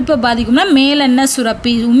எந்த உறுப்பை பாதிக்கும்னா மேலெண்ணெய்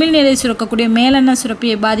சுரப்பி, உமிழ்நீரை சுரக்கக்கூடிய மேலெண்ணெய்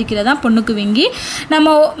சுரப்பியை பாதிக்கிறதா பொண்ணுக்கு வீங்கி.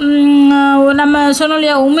 நம்ம சொன்னோம்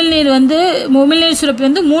இல்லையா, உமிழ்நீர் சுரப்பி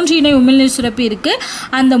வந்து 3 இணை உமிழ்நீர் சுரப்பி இருக்குது.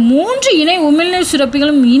 அந்த 3 இணை உமிழ்நீர்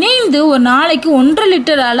சுரப்பிகளும் இணைந்து ஒரு நாளைக்கு 1.5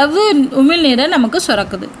 லிட்டர் அளவு உமிழ்நீரை நமக்கு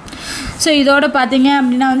சுரக்குது. ஸோ இதோட பார்த்தீங்க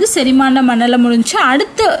அப்படின்னா வந்து செரிமான மண்டலம் முடிஞ்சு.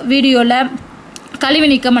 அடுத்த வீடியோவில் கழிவு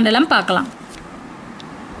நீக்க மண்டலம் பார்க்கலாம்.